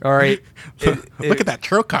 All right. Look at that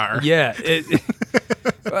trocar. Yeah.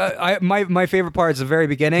 My favorite part is the very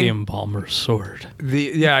beginning. The embalmer's sword.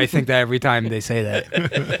 I think that every time they say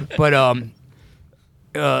that. But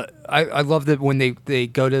I love that when they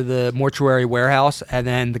go to the mortuary warehouse and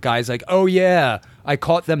then the guy's like, "Oh yeah, I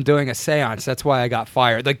caught them doing a seance. That's why I got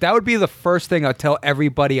fired." Like that would be the first thing I'd tell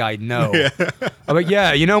everybody I know. Yeah. I'm like,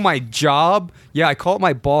 "Yeah, you know my job? Yeah, I caught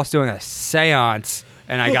my boss doing a seance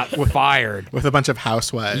and I got fired." With a bunch of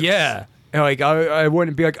housewives. Yeah. And like I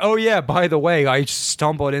wouldn't be like, "Oh yeah, by the way, I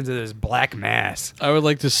stumbled into this black mass." I would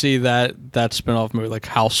like to see that spin-off movie, like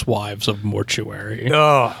Housewives of Mortuary.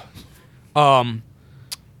 Oh.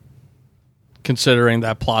 Considering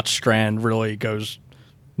that plot strand really goes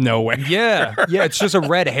nowhere. Yeah, it's just a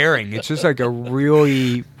red herring. It's just like a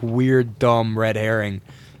really weird, dumb red herring.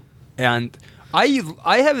 And I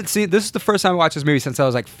haven't seen, this is the first time I watched this movie since I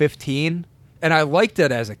was like 15, and I liked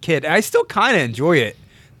it as a kid. I still kind of enjoy it.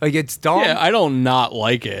 Like, it's dumb. Yeah, I don't not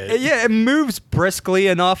like it. Yeah, it moves briskly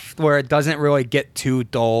enough where it doesn't really get too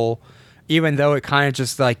dull, even though it kind of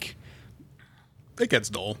just like... It gets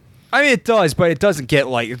dull. I mean, it does, but it doesn't get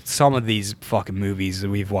like some of these fucking movies that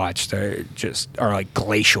we've watched are like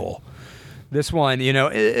glacial. This one, you know,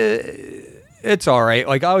 it's all right.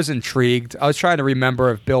 Like, I was intrigued. I was trying to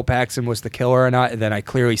remember if Bill Paxton was the killer or not, and then I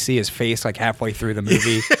clearly see his face like halfway through the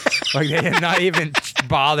movie. Like, they did not even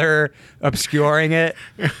bother obscuring it.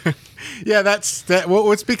 Yeah, that's that. What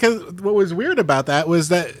was weird about that was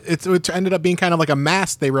that it ended up being kind of like a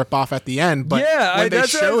mask they rip off at the end. But when they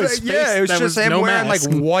show his face, yeah, it was just him no wearing mask.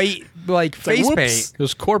 like white like face whoops. paint. It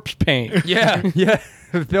was corpse paint. Yeah.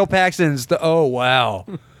 Bill Paxton's oh wow.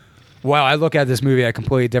 Wow, I look at this movie a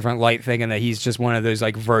completely different light, thinking that he's just one of those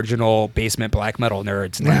like virginal basement black metal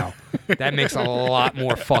nerds now. That makes a lot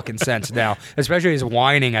more fucking sense now, especially his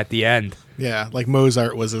whining at the end. Yeah, like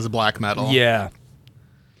Mozart was his black metal. Yeah.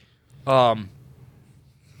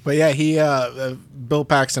 But yeah, he Bill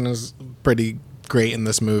Paxton is pretty great in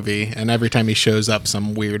this movie, and every time he shows up,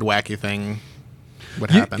 some weird wacky thing would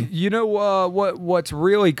happen. You know what's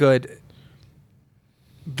really good?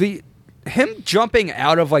 Him jumping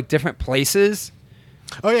out of like different places.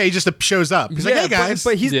 Oh yeah, he just shows up. He's like, "Hey guys,"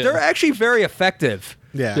 but they're actually very effective.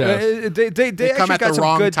 Yeah. They They come actually at got the some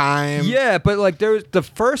wrong good time. Yeah, but like there's the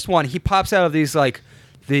first one, he pops out of these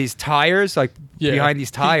tires, like behind these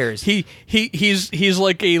tires. He's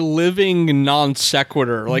like a living non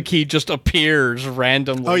sequitur. Like, he just appears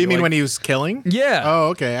randomly. Oh, you mean like, when he was killing? Yeah. Oh,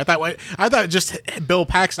 okay. I thought just Bill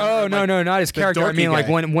Paxton. Oh like, no, not his the character. I dorky mean, like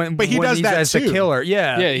guy. when But he when does he's that as too. the killer.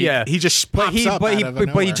 Yeah. He just pops up out of but he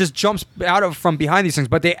nowhere. just jumps out of from behind these things.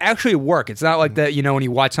 But they actually work. It's not like that. You know, when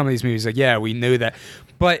you watch some of these movies, like we knew that,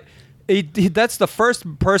 but that's the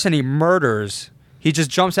first person he murders. He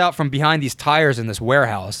just jumps out from behind these tires in this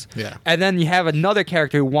warehouse. Yeah. And then you have another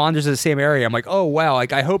character who wanders in the same area. I'm like, oh wow,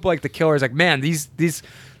 like I hope like the killer's like, man, this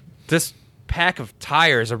pack of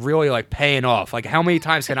tires are really like paying off. Like, how many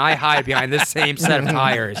times can I hide behind this same set of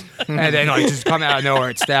tires and then like just come out of nowhere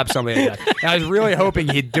and stab somebody like that? And I was really hoping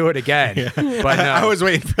he'd do it again. But no. I was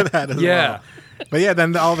waiting for that as Yeah. well. But yeah,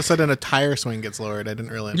 then all of a sudden a tire swing gets lowered. I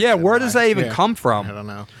didn't really Yeah, understand where does why. that even Yeah. come from? I don't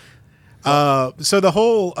know. So the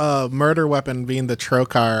whole murder weapon being the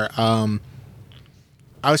trocar,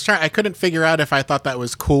 I couldn't figure out if I thought that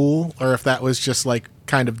was cool or if that was just like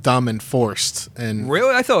kind of dumb and forced. And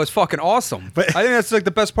Really? I thought it was fucking awesome. But- I think that's like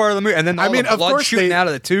the best part of the movie. And then all the of blood course shooting out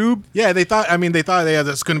of the tube. yeah, they thought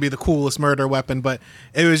that's going to be the coolest murder weapon, but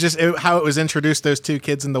it was just how it was introduced, those two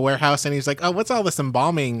kids in the warehouse, and he's like, oh, what's all this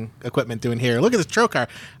embalming equipment doing here? Look at this trocar.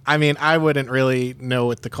 I mean, I wouldn't really know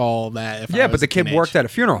what to call that if I Yeah, was but the a kid teenage. worked at a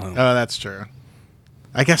funeral home. Oh, that's true.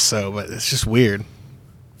 I guess so, but it's just weird.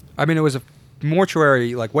 I mean, it was a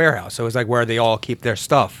mortuary like warehouse, so it was like where they all keep their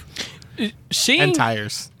stuff. seeing And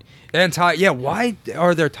tires. And why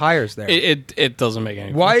are there tires there? it doesn't make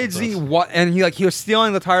any. Why sense. is he what? And he was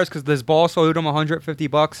stealing the tires because this boss owed him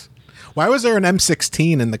 $150. Why was there an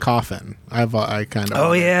M16 in the coffin? I kind of.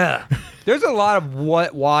 Oh yeah, there's a lot of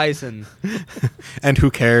whys and And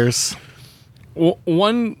who cares?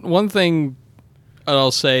 One thing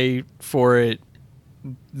I'll say for it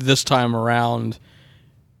this time around,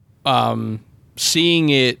 seeing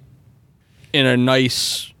it in a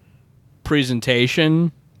nice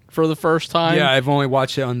presentation for the first time. yeah. I've only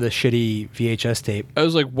watched it on the shitty VHS tape. I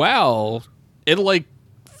was like, wow, it like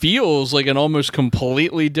feels like an almost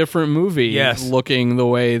completely different movie. Yes. Looking the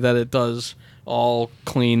way that it does, all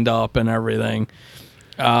cleaned up and everything.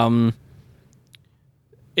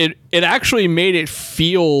 It actually made it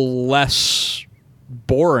feel less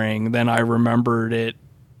boring than I remembered it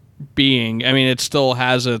being. I mean, it still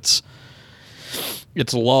has its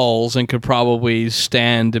lulls and could probably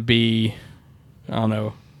stand to be, I don't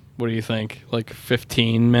know, what do you think? Like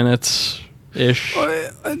 15 minutes ish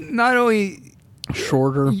Not only.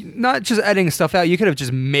 shorter. Not just editing stuff out. You could have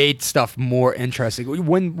just made stuff more interesting.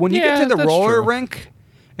 When you Yeah, get to the that's roller true. rink,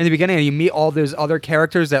 in the beginning, and you meet all those other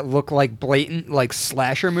characters that look like blatant like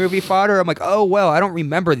slasher movie fodder. I'm like, oh well, I don't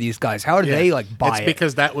remember these guys. How did they like buy It's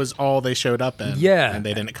because that was all they showed up in. Yeah. And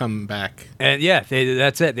they didn't come back. And yeah,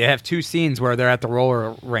 that's it. They have 2 scenes where they're at the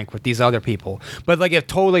roller rink with these other people. But like it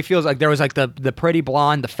totally feels like there was like the pretty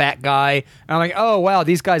blonde, the fat guy. And I'm like, oh wow,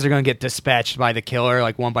 these guys are gonna get dispatched by the killer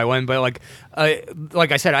like one by one. But like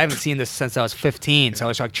I said, I haven't seen this since I was 15, so I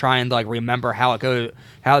was like trying to like remember how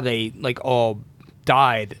they like all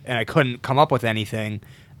died, and I couldn't come up with anything.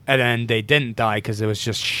 And then they didn't die because it was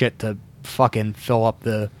just shit to fucking fill up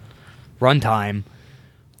the runtime.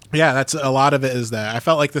 Yeah, that's a lot of it is that. I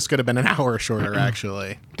felt like this could have been an hour shorter,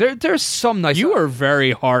 actually. There's some nice... You are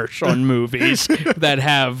very harsh on movies that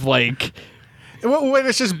have, like, When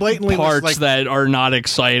it's just blatantly parts like, that are not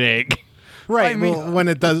exciting. right. I mean, well, when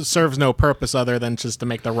it serves no purpose other than just to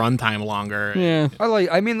make the runtime longer. Yeah.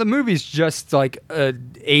 I mean, the movie's just like a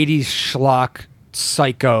 80s schlock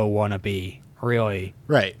psycho wannabe, really.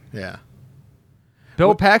 Right. Yeah.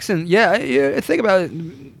 Bill Paxton, yeah, think about it.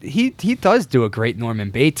 He does do a great Norman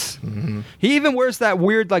Bates. Mm-hmm. He even wears that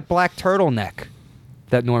weird like black turtleneck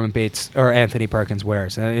that Norman Bates or Anthony Perkins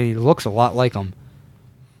wears. He looks a lot like him.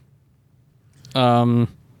 I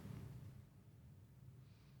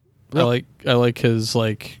like his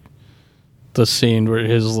like the scene where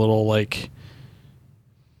his little like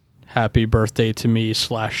happy birthday to me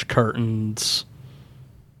 / curtains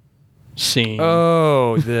scene.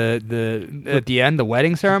 Oh, the at the end, the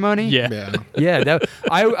wedding ceremony. Yeah. Yeah.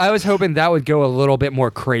 I was hoping that would go a little bit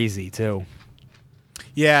more crazy too.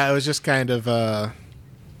 Yeah, it was just kind of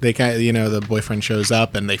they kind of, the boyfriend shows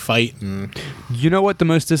up and they fight, and You know what the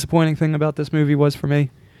most disappointing thing about this movie was for me?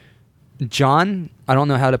 John, I don't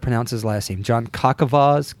know how to pronounce his last name. John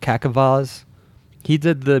Kakavaz. He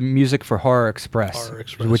did the music for Horror Express,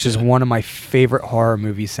 which is one of my favorite horror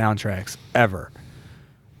movie soundtracks ever.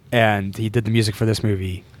 And he did the music for this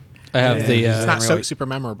movie. I have it's not really- super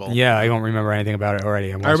memorable. Yeah, I don't remember anything about it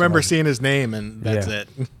already. I remember seeing his name, and that's Yeah. it.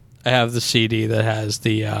 I have the CD that has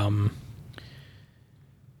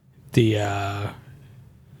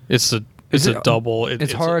it's a double.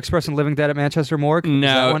 It's Horror Express and Living Dead at Manchester Morgue. Is that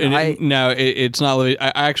No, one? it's not.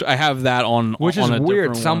 I have that on, Which on is a weird.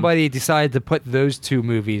 different Somebody decided to put those 2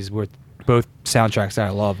 movies with both soundtracks that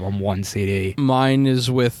I love on one CD. one. Mine is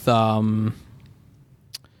with why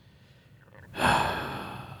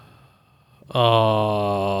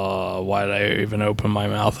did I even open my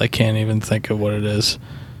mouth? I can't even think of what it is.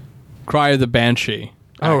 Cry of the Banshee.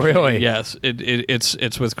 Oh, really? Yes,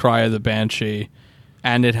 it's with Cry of the Banshee,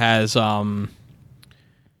 and it has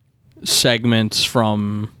segments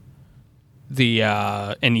from the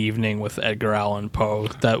An Evening with Edgar Allan Poe.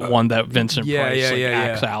 That one that Vincent Price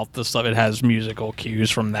acts out the stuff. It has musical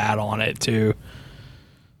cues from that on it too.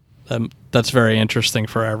 That's very interesting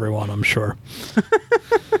for everyone, I'm sure.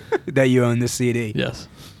 That you own this CD. Yes.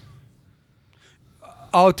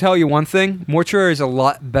 I'll tell you one thing. Mortuary is a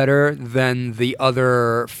lot better than the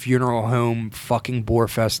other funeral home fucking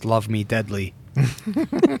Borefest Love Me Deadly.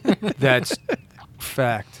 That's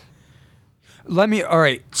fact. All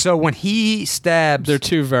right, so when he stabs... They're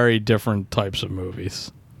 2 very different types of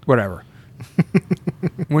movies. Whatever.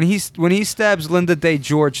 when he stabs Linda Day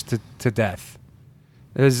George to death,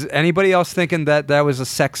 is anybody else thinking that was a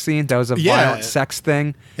sex scene? That was a violent sex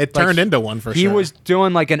thing? It turned into one for sure. He was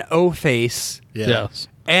doing like an O face. Yeah. Yes.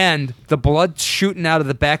 And the blood shooting out of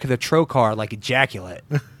the back of the trocar like ejaculate.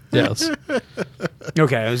 Yes.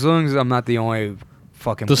 Okay, as long as I'm not the only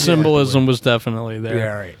fucking... The symbolism was definitely there.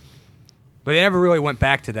 Yeah, right. But they never really went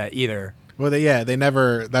back to that either. Well, they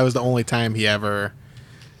never. That was the only time he ever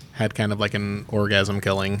had kind of like an orgasm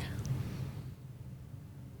killing.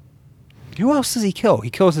 Who else does he kill? He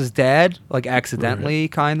kills his dad, like accidentally,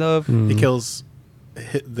 kind of. He kills.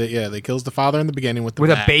 They kills the father in the beginning with the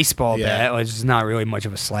With bat. a baseball Yeah. bat, which is not really much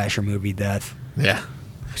of a slasher movie death. Yeah.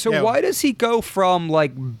 So Yeah. why does he go from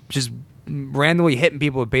like just randomly hitting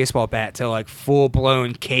people with a baseball bat to like full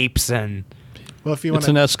blown capes and? Well, if you It's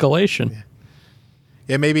want an escalation.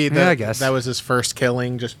 yeah, maybe I guess. that was his first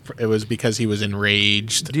killing. Just it was because he was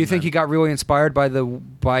enraged. Do you think he got really inspired by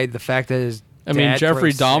the fact that his I mean, dad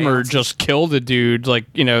Jeffrey throws Dahmer seances? just killed a dude, like,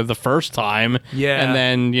 the first time. Yeah. And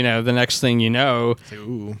then, the next thing you know,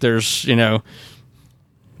 Ooh. there's,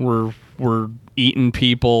 we're eating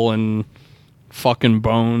people and fucking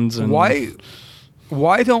bones. And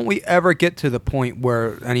Why don't we ever get to the point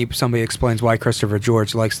where somebody explains why Christopher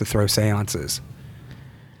George likes to throw seances?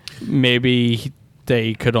 Maybe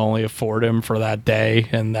they could only afford him for that day,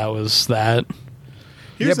 and that was that.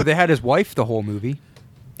 But they had his wife the whole movie.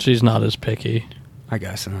 She's not as picky. I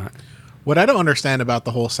guess not. What I don't understand about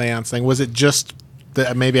the whole seance thing was it just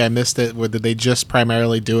Maybe I missed it. Or did they just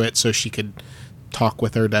primarily do it so she could talk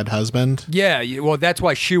with her dead husband? Yeah, well, that's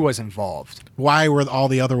why she was involved. Why were all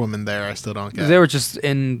the other women there? I still don't get. They were just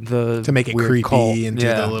in the to make it weird creepy cult. and do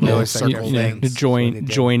the little circle thing. To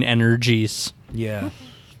join energies. Yeah.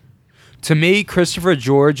 To me, Christopher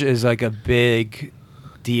George is like a big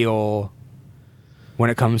deal when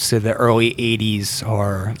it comes to the early 80s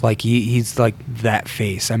horror. Like, he's like that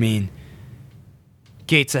face. I mean,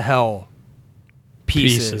 Gates of Hell,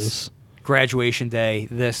 Pieces. Graduation Day,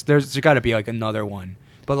 there's got to be like another one.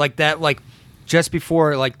 But like that, like just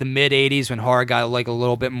before like the mid 80s when horror got like a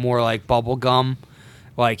little bit more like bubblegum,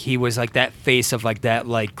 like he was like that face of like that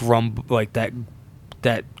like that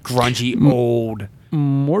grungy old.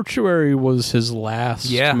 Mortuary was his last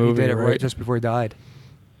movie, he did it right? just before he died.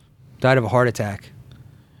 Died of a heart attack.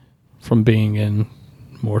 From being in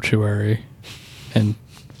Mortuary and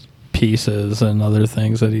Pieces and other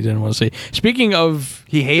things that he didn't want to see. Speaking of...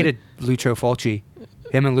 He hated Lucio Fulci.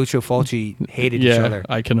 Him and Lucio Fulci hated each other.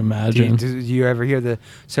 I can imagine. Did you ever hear the...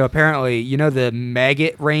 So apparently, you know the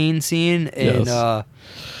maggot rain scene in... Yes.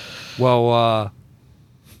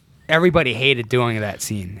 Everybody hated doing that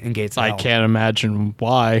scene in Gates of Hell. I can't imagine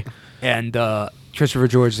why. And Christopher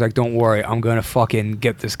George is like, don't worry, I'm going to fucking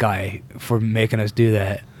get this guy for making us do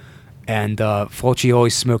that. And Fulci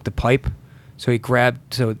always smoked a pipe. So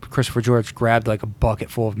Christopher George grabbed like a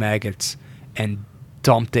bucket full of maggots and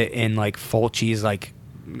dumped it in like Fulci's like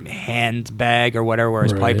handbag or whatever where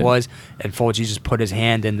his pipe was. And Fulci just put his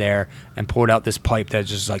hand in there and pulled out this pipe that's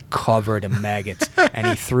just like covered in maggots. And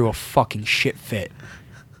he threw a fucking shit fit.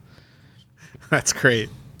 That's great.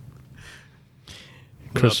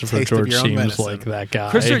 Christopher George seems like that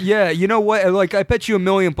guy. Yeah, you know what? Like, I bet you $1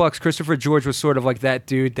 million Christopher George was sort of like that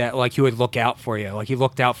dude that like he would look out for you. Like he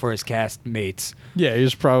looked out for his cast mates. Yeah, he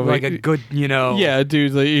was probably like a good, you know. Yeah,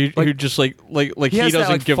 dude. Who just like he has doesn't that,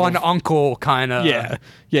 like, give fun uncle kind of. Yeah,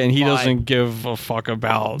 and he vibe. doesn't give a fuck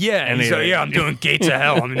about. Yeah, and he's like, yeah, I'm doing Gates of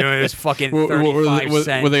Hell. I'm doing this fucking 35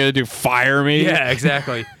 cent. What are they gonna do? Fire me? Yeah,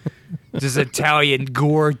 exactly. This Italian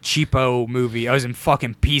gore cheapo movie. I was in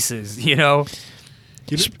fucking Pieces, you know.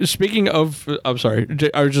 Speaking of, I'm sorry,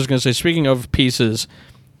 I was just going to say, speaking of Pieces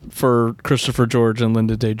for Christopher George and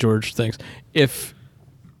Linda Day George things, if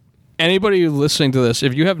anybody listening to this,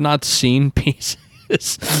 if you have not seen Pieces,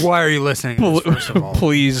 why are you listening to this, first of all?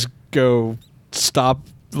 Please go stop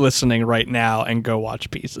listening right now and go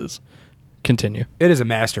watch Pieces. Continue. It is a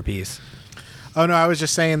masterpiece. Oh, no, I was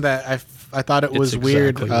just saying that I thought it was exactly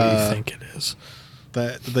weird. What you think it is.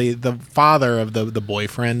 The father of the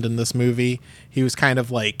boyfriend in this movie, he was kind of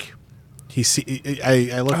like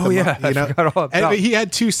I looked. Oh yeah, up, you know, I forgot all about. And he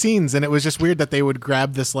had 2 scenes, and it was just weird that they would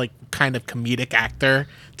grab this like kind of comedic actor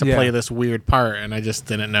to play this weird part, and I just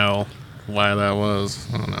didn't know why that was.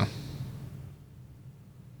 I don't know.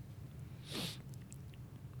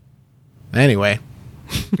 Anyway.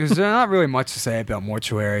 Because there's not really much to say about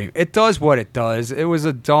Mortuary. It does what it does. It was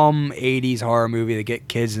a dumb 80s horror movie to get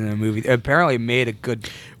kids in a movie. It apparently made a good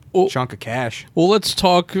chunk of cash. Well, let's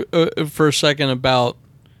talk for a second about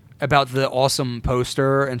the awesome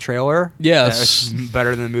poster and trailer. Yes. That's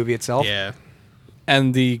better than the movie itself. Yeah.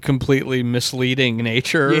 And the completely misleading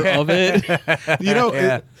nature of it. You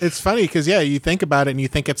know, it's funny because, you think about it and you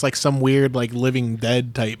think it's like some weird, like, Living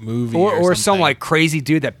Dead type movie. Or some, like, crazy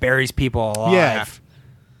dude that buries people alive. Yeah.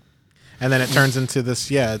 And then it turns into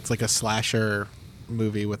this, it's like a slasher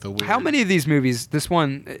movie with a weird... How many of these movies, this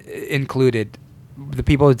one included, the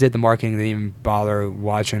people who did the marketing didn't even bother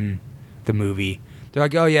watching the movie? They're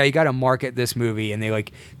like, oh yeah, you got to market this movie, and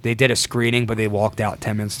they did a screening, but they walked out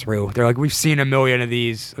 10 minutes through. They're like, we've seen 1 million of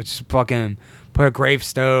these. Let's just fucking put a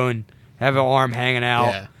gravestone, have an arm hanging out.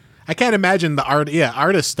 Yeah. I can't imagine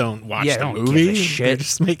artists don't watch the don't movie. give a shit. They're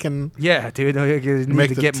just making... Yeah, dude, I need make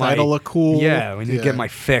to the get title look cool. Yeah, we need to get my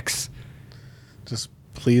fix. Just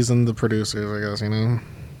pleasing the producers, I guess, you know?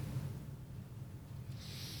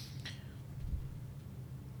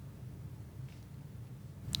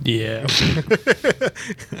 Yeah.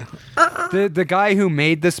 The guy who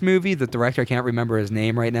made this movie, the director, I can't remember his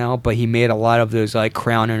name right now, but he made a lot of those like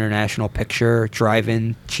Crown International Picture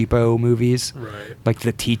drive-in cheapo movies. Right. Like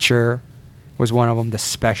The Teacher was one of them, The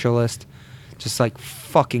Specialist. Just like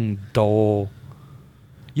fucking dull.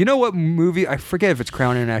 You know what movie? I forget if it's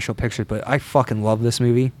Crown International Pictures, but I fucking love this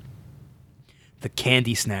movie. The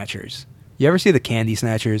Candy Snatchers. You ever see The Candy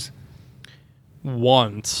Snatchers?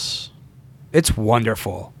 Once. It's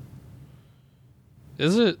wonderful.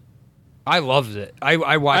 Is it? I loved it. I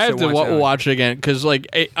watched it. I have to watch it again because, like,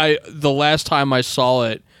 I the last time I saw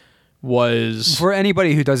it was For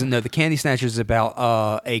anybody who doesn't know, the Candy Snatchers is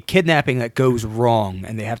about a kidnapping that goes wrong,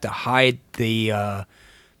 and they have to hide the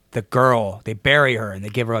girl. They bury her, and they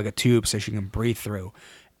give her like a tube so she can breathe through.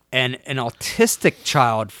 And an autistic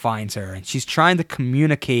child finds her, and she's trying to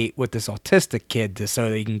communicate with this autistic kid so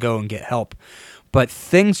they can go and get help. But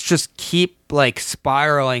things just keep like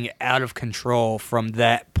spiraling out of control from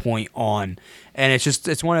that point on, and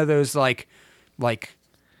it's one of those like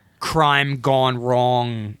crime gone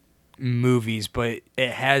wrong movies, but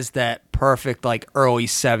it has that perfect like early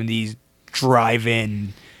 70s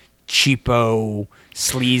drive-in cheapo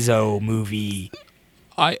sleazo movie.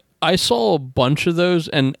 I saw a bunch of those,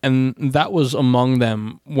 and that was among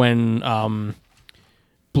them when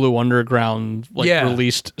Blue Underground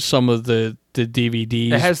released some of the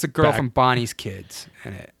DVDs. It has the girl back, from Bonnie's Kids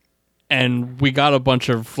in it, and we got a bunch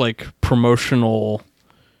of like promotional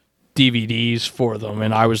DVDs for them,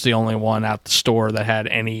 and I was the only one at the store that had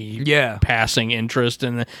any passing interest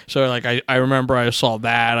in it. So like I remember I saw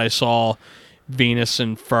that. I saw Venus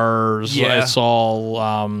in Furs. I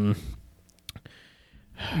saw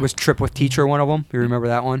was Trip with Teacher one of them? You remember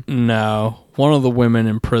that one? No, one of the women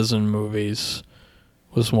in prison movies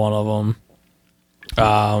was one of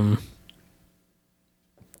them.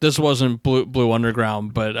 This wasn't Blue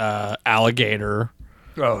Underground, but Alligator.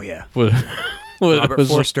 Oh yeah. Robert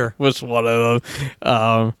Forster was one of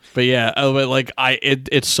them. But yeah,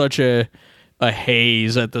 it's such a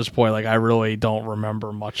haze at this point. Like I really don't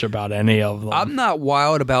remember much about any of them. I'm not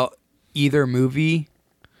wild about either movie,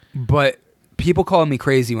 but people called me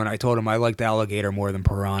crazy when I told them I liked Alligator more than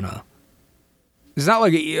Piranha. It's not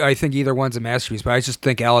like I think either one's a masterpiece, but I just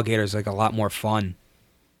think Alligator's like a lot more fun.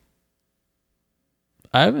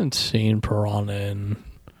 I haven't seen Piranha in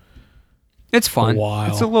It's fun. a while. I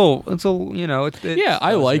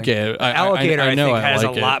like it. Alligator, I know think, has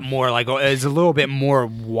like a lot more, like, it's a little bit more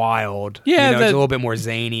wild. Yeah, it's a little bit more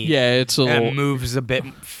zany. Yeah, it's a little... It moves a bit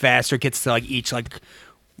faster, gets to, like, each, like,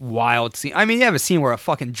 wild scene. I mean, you have a scene where a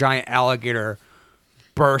fucking giant alligator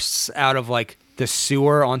bursts out of, like, the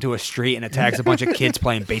sewer onto a street and attacks a bunch of kids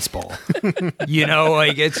playing baseball.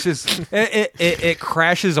 It's just... It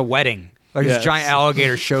crashes a wedding. Like, this giant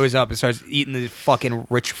alligator shows up and starts eating the fucking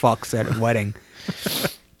rich fucks at a wedding.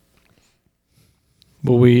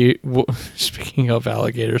 Speaking of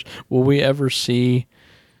alligators, will we ever see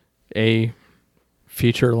a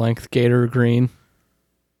feature-length Gator Green?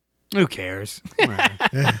 Who cares?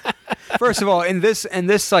 First of all, in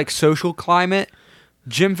this like social climate,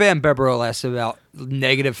 Jim Van Bebbero lasts about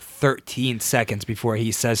negative 13 seconds before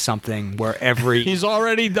he says something where he's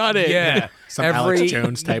already done it. Yeah. Some Alex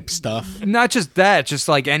Jones type stuff. Not just that, just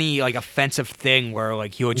like any like offensive thing where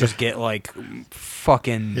like he would just get like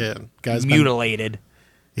fucking mutilated.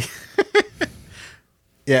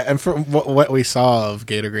 Yeah, and from what we saw of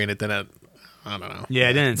Gator Green, it didn't. I don't know. Yeah,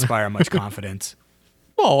 it didn't inspire much confidence.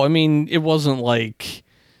 Well, I mean, it wasn't like.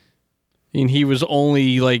 I mean, he was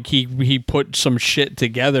only like he put some shit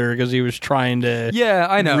together because he was trying to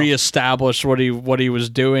reestablish what he was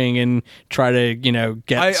doing and try to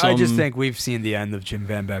get. I just think we've seen the end of Jim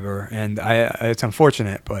Van Bebbero, and it's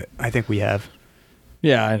unfortunate, but I think we have.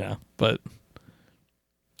 Yeah, I know, but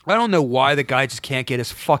I don't know why the guy just can't get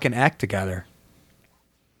his fucking act together.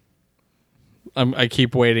 I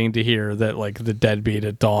keep waiting to hear that like the Deadbeat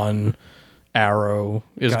at Dawn Arrow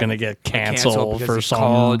is going to get canceled for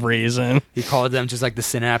some reason. He called them just like the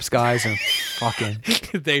Synapse guys and fucking.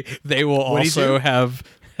 they will also have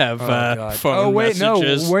phone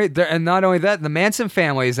messages. And not only that, the Manson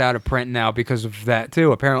family is out of print now because of that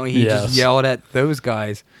too. Apparently, he just yelled at those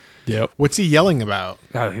guys. Yep. What's he yelling about?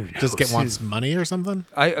 Oh, just wants money or something?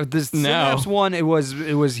 This Synapse one, it was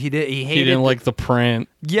he didn't like the print.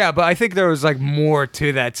 Yeah, but I think there was like more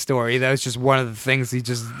to that story. That was just one of the things he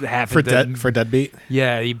just happened for Deadbeat.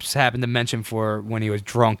 Yeah, he just happened to mention for when he was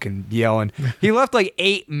drunk and yelling. He left like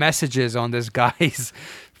 8 messages on this guy's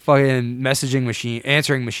fucking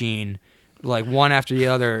answering machine, like one after the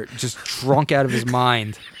other, just drunk out of his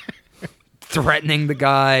mind, threatening the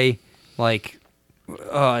guy, like.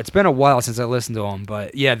 It's been a while since I listened to him,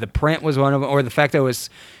 but yeah, the print was one of them, or the fact that it was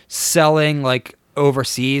selling like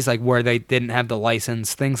overseas, like where they didn't have the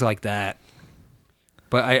license, things like that.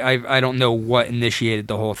 But I don't know what initiated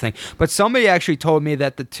the whole thing. But somebody actually told me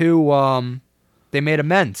that the two they made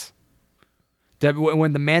amends. That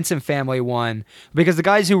when the Manson family won, because the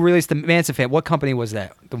guys who released the Manson family, what company was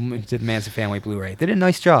that? Did Manson family Blu-ray? They did a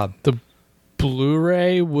nice job. The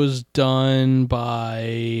Blu-ray was done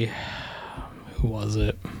by. Who was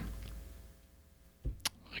it?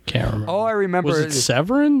 I can't remember. All I remember was it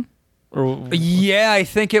Severin? Yeah, I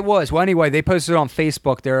think it was. Well, anyway, they posted it on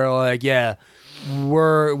Facebook. They were like, "Yeah,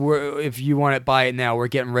 we're if you want to buy it now, we're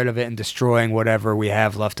getting rid of it and destroying whatever we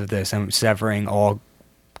have left of this and severing all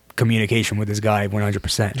communication with this guy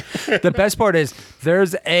 100%. The best part is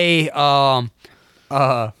there's a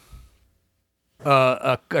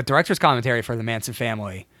director's commentary for the Manson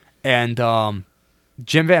family, and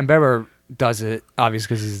Jim Van Bebber does it, obviously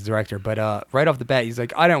because he's the director, but right off the bat, he's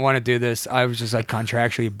like, I didn't want to do this. I was just like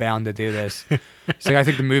contractually bound to do this. So I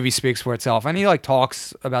think the movie speaks for itself. And he like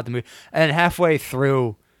talks about the movie. And halfway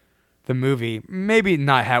through the movie, maybe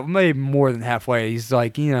more than halfway, he's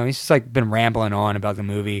like, he's just like been rambling on about the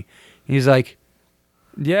movie. He's like,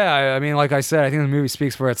 yeah, I mean, like I said, I think the movie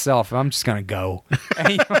speaks for itself. I'm just going to go. And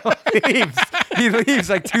he leaves. He leaves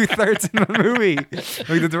like 2/3 in the movie.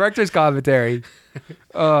 Like the director's commentary.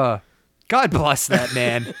 God bless that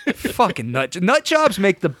man. Fucking nut jobs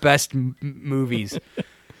make the best movies.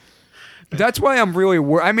 That's why I'm really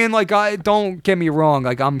worried. I mean, like, don't get me wrong.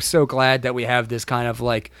 Like, I'm so glad that we have this kind of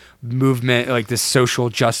like movement, like this social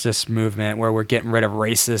justice movement, where we're getting rid of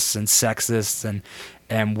racists and sexists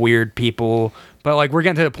and weird people. But like, we're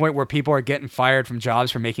getting to the point where people are getting fired from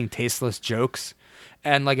jobs for making tasteless jokes.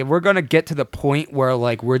 And like, if we're gonna get to the point where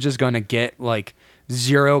like we're just gonna get like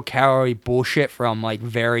 0-calorie bullshit from like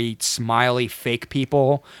very smiley fake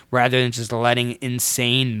people rather than just letting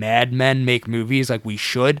insane madmen make movies like we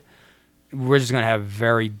should, we're just gonna have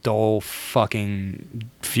very dull fucking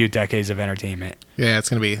few decades of entertainment. Yeah, it's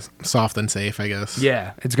gonna be soft and safe, I guess.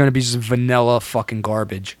 Yeah, it's gonna be just vanilla fucking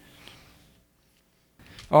garbage.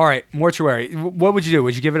 All right, Mortuary. What would you do?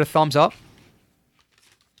 Would you give it a thumbs up?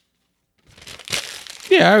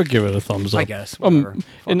 Yeah, I would give it a thumbs up. I guess. Whatever.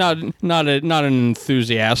 And not an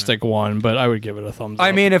enthusiastic one, but I would give it a thumbs up.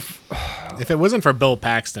 I mean, if it wasn't for Bill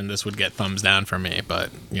Paxton, this would get thumbs down for me. But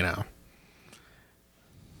yeah,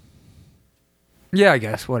 I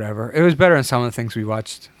guess whatever. It was better than some of the things we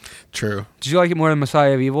watched. True. Did you like it more than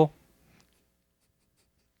Messiah of Evil?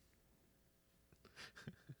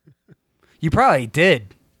 You probably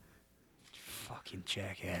did. Fucking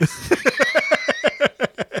jackass.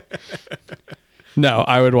 No,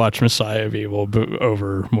 I would watch Messiah of Evil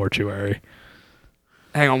over Mortuary.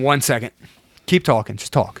 Hang on 1 second. Keep talking.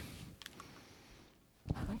 Just talk.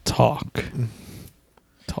 Talk.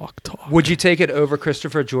 Would you take it over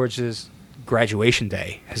Christopher George's Graduation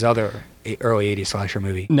Day, his other early 80s slasher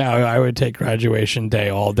movie? No, I would take Graduation Day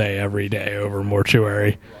all day, every day over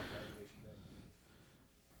Mortuary.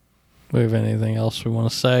 Do we have anything else we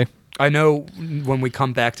want to say? I know when we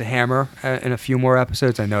come back to Hammer in a few more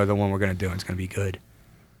episodes, I know the one we're going to do is going to be good.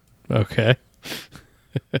 Okay.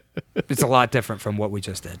 It's a lot different from what we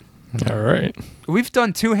just did. All right. We've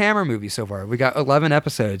done 2 Hammer movies so far. We got 11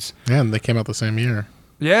 episodes. Yeah, and they came out the same year.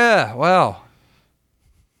 Yeah, wow.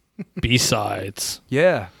 B-sides.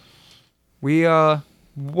 Yeah. We,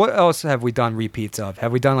 what else have we done repeats of?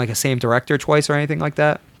 Have we done like a same director twice or anything like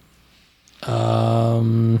that?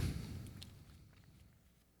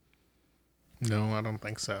 No, I don't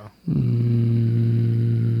think so.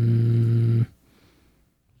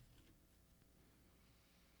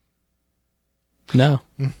 No.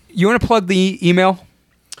 You want to plug the email?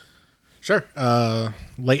 Sure.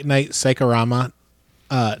 Late Night Psychorama.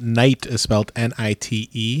 Night is spelled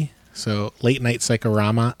Nite. So late night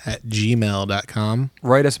psychorama at gmail.com.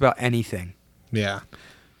 Write us about anything. Yeah.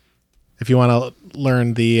 If you want to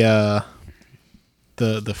learn the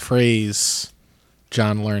phrase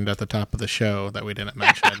John learned at the top of the show that we didn't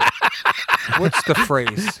mention. What's the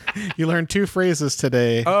phrase? You learned 2 phrases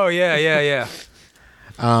today. Oh, yeah.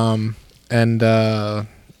 And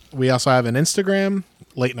we also have an Instagram,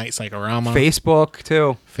 Late Night Psychorama. Facebook,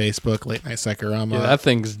 too. Facebook, Late Night Psychorama. Yeah, that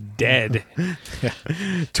thing's dead. Yeah.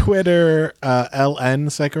 Twitter, LN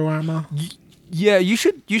Psychorama. Yeah, you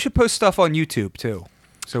should post stuff on YouTube, too.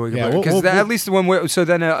 So we can, because at least when we're so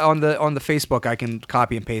then on the Facebook I can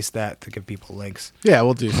copy and paste that to give people links. Yeah,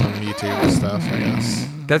 we'll do some YouTube stuff, I guess.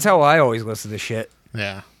 That's how I always listen to shit.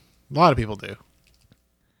 Yeah, a lot of people do.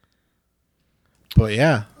 But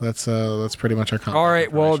yeah, that's pretty much our content. All right,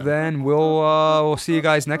 well then we'll see you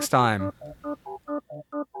guys next time.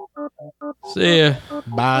 See ya.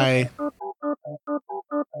 Bye.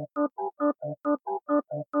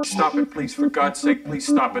 Stop it, please, for God's sake, please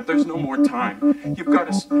stop it. There's no more time. You've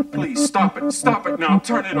got to, please, stop it. Stop it now.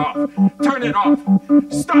 Turn it off. Turn it off.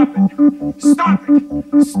 Stop it. Stop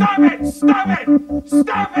it. Stop it. Stop it.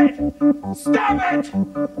 Stop it. Stop it.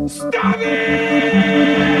 Stop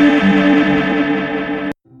it.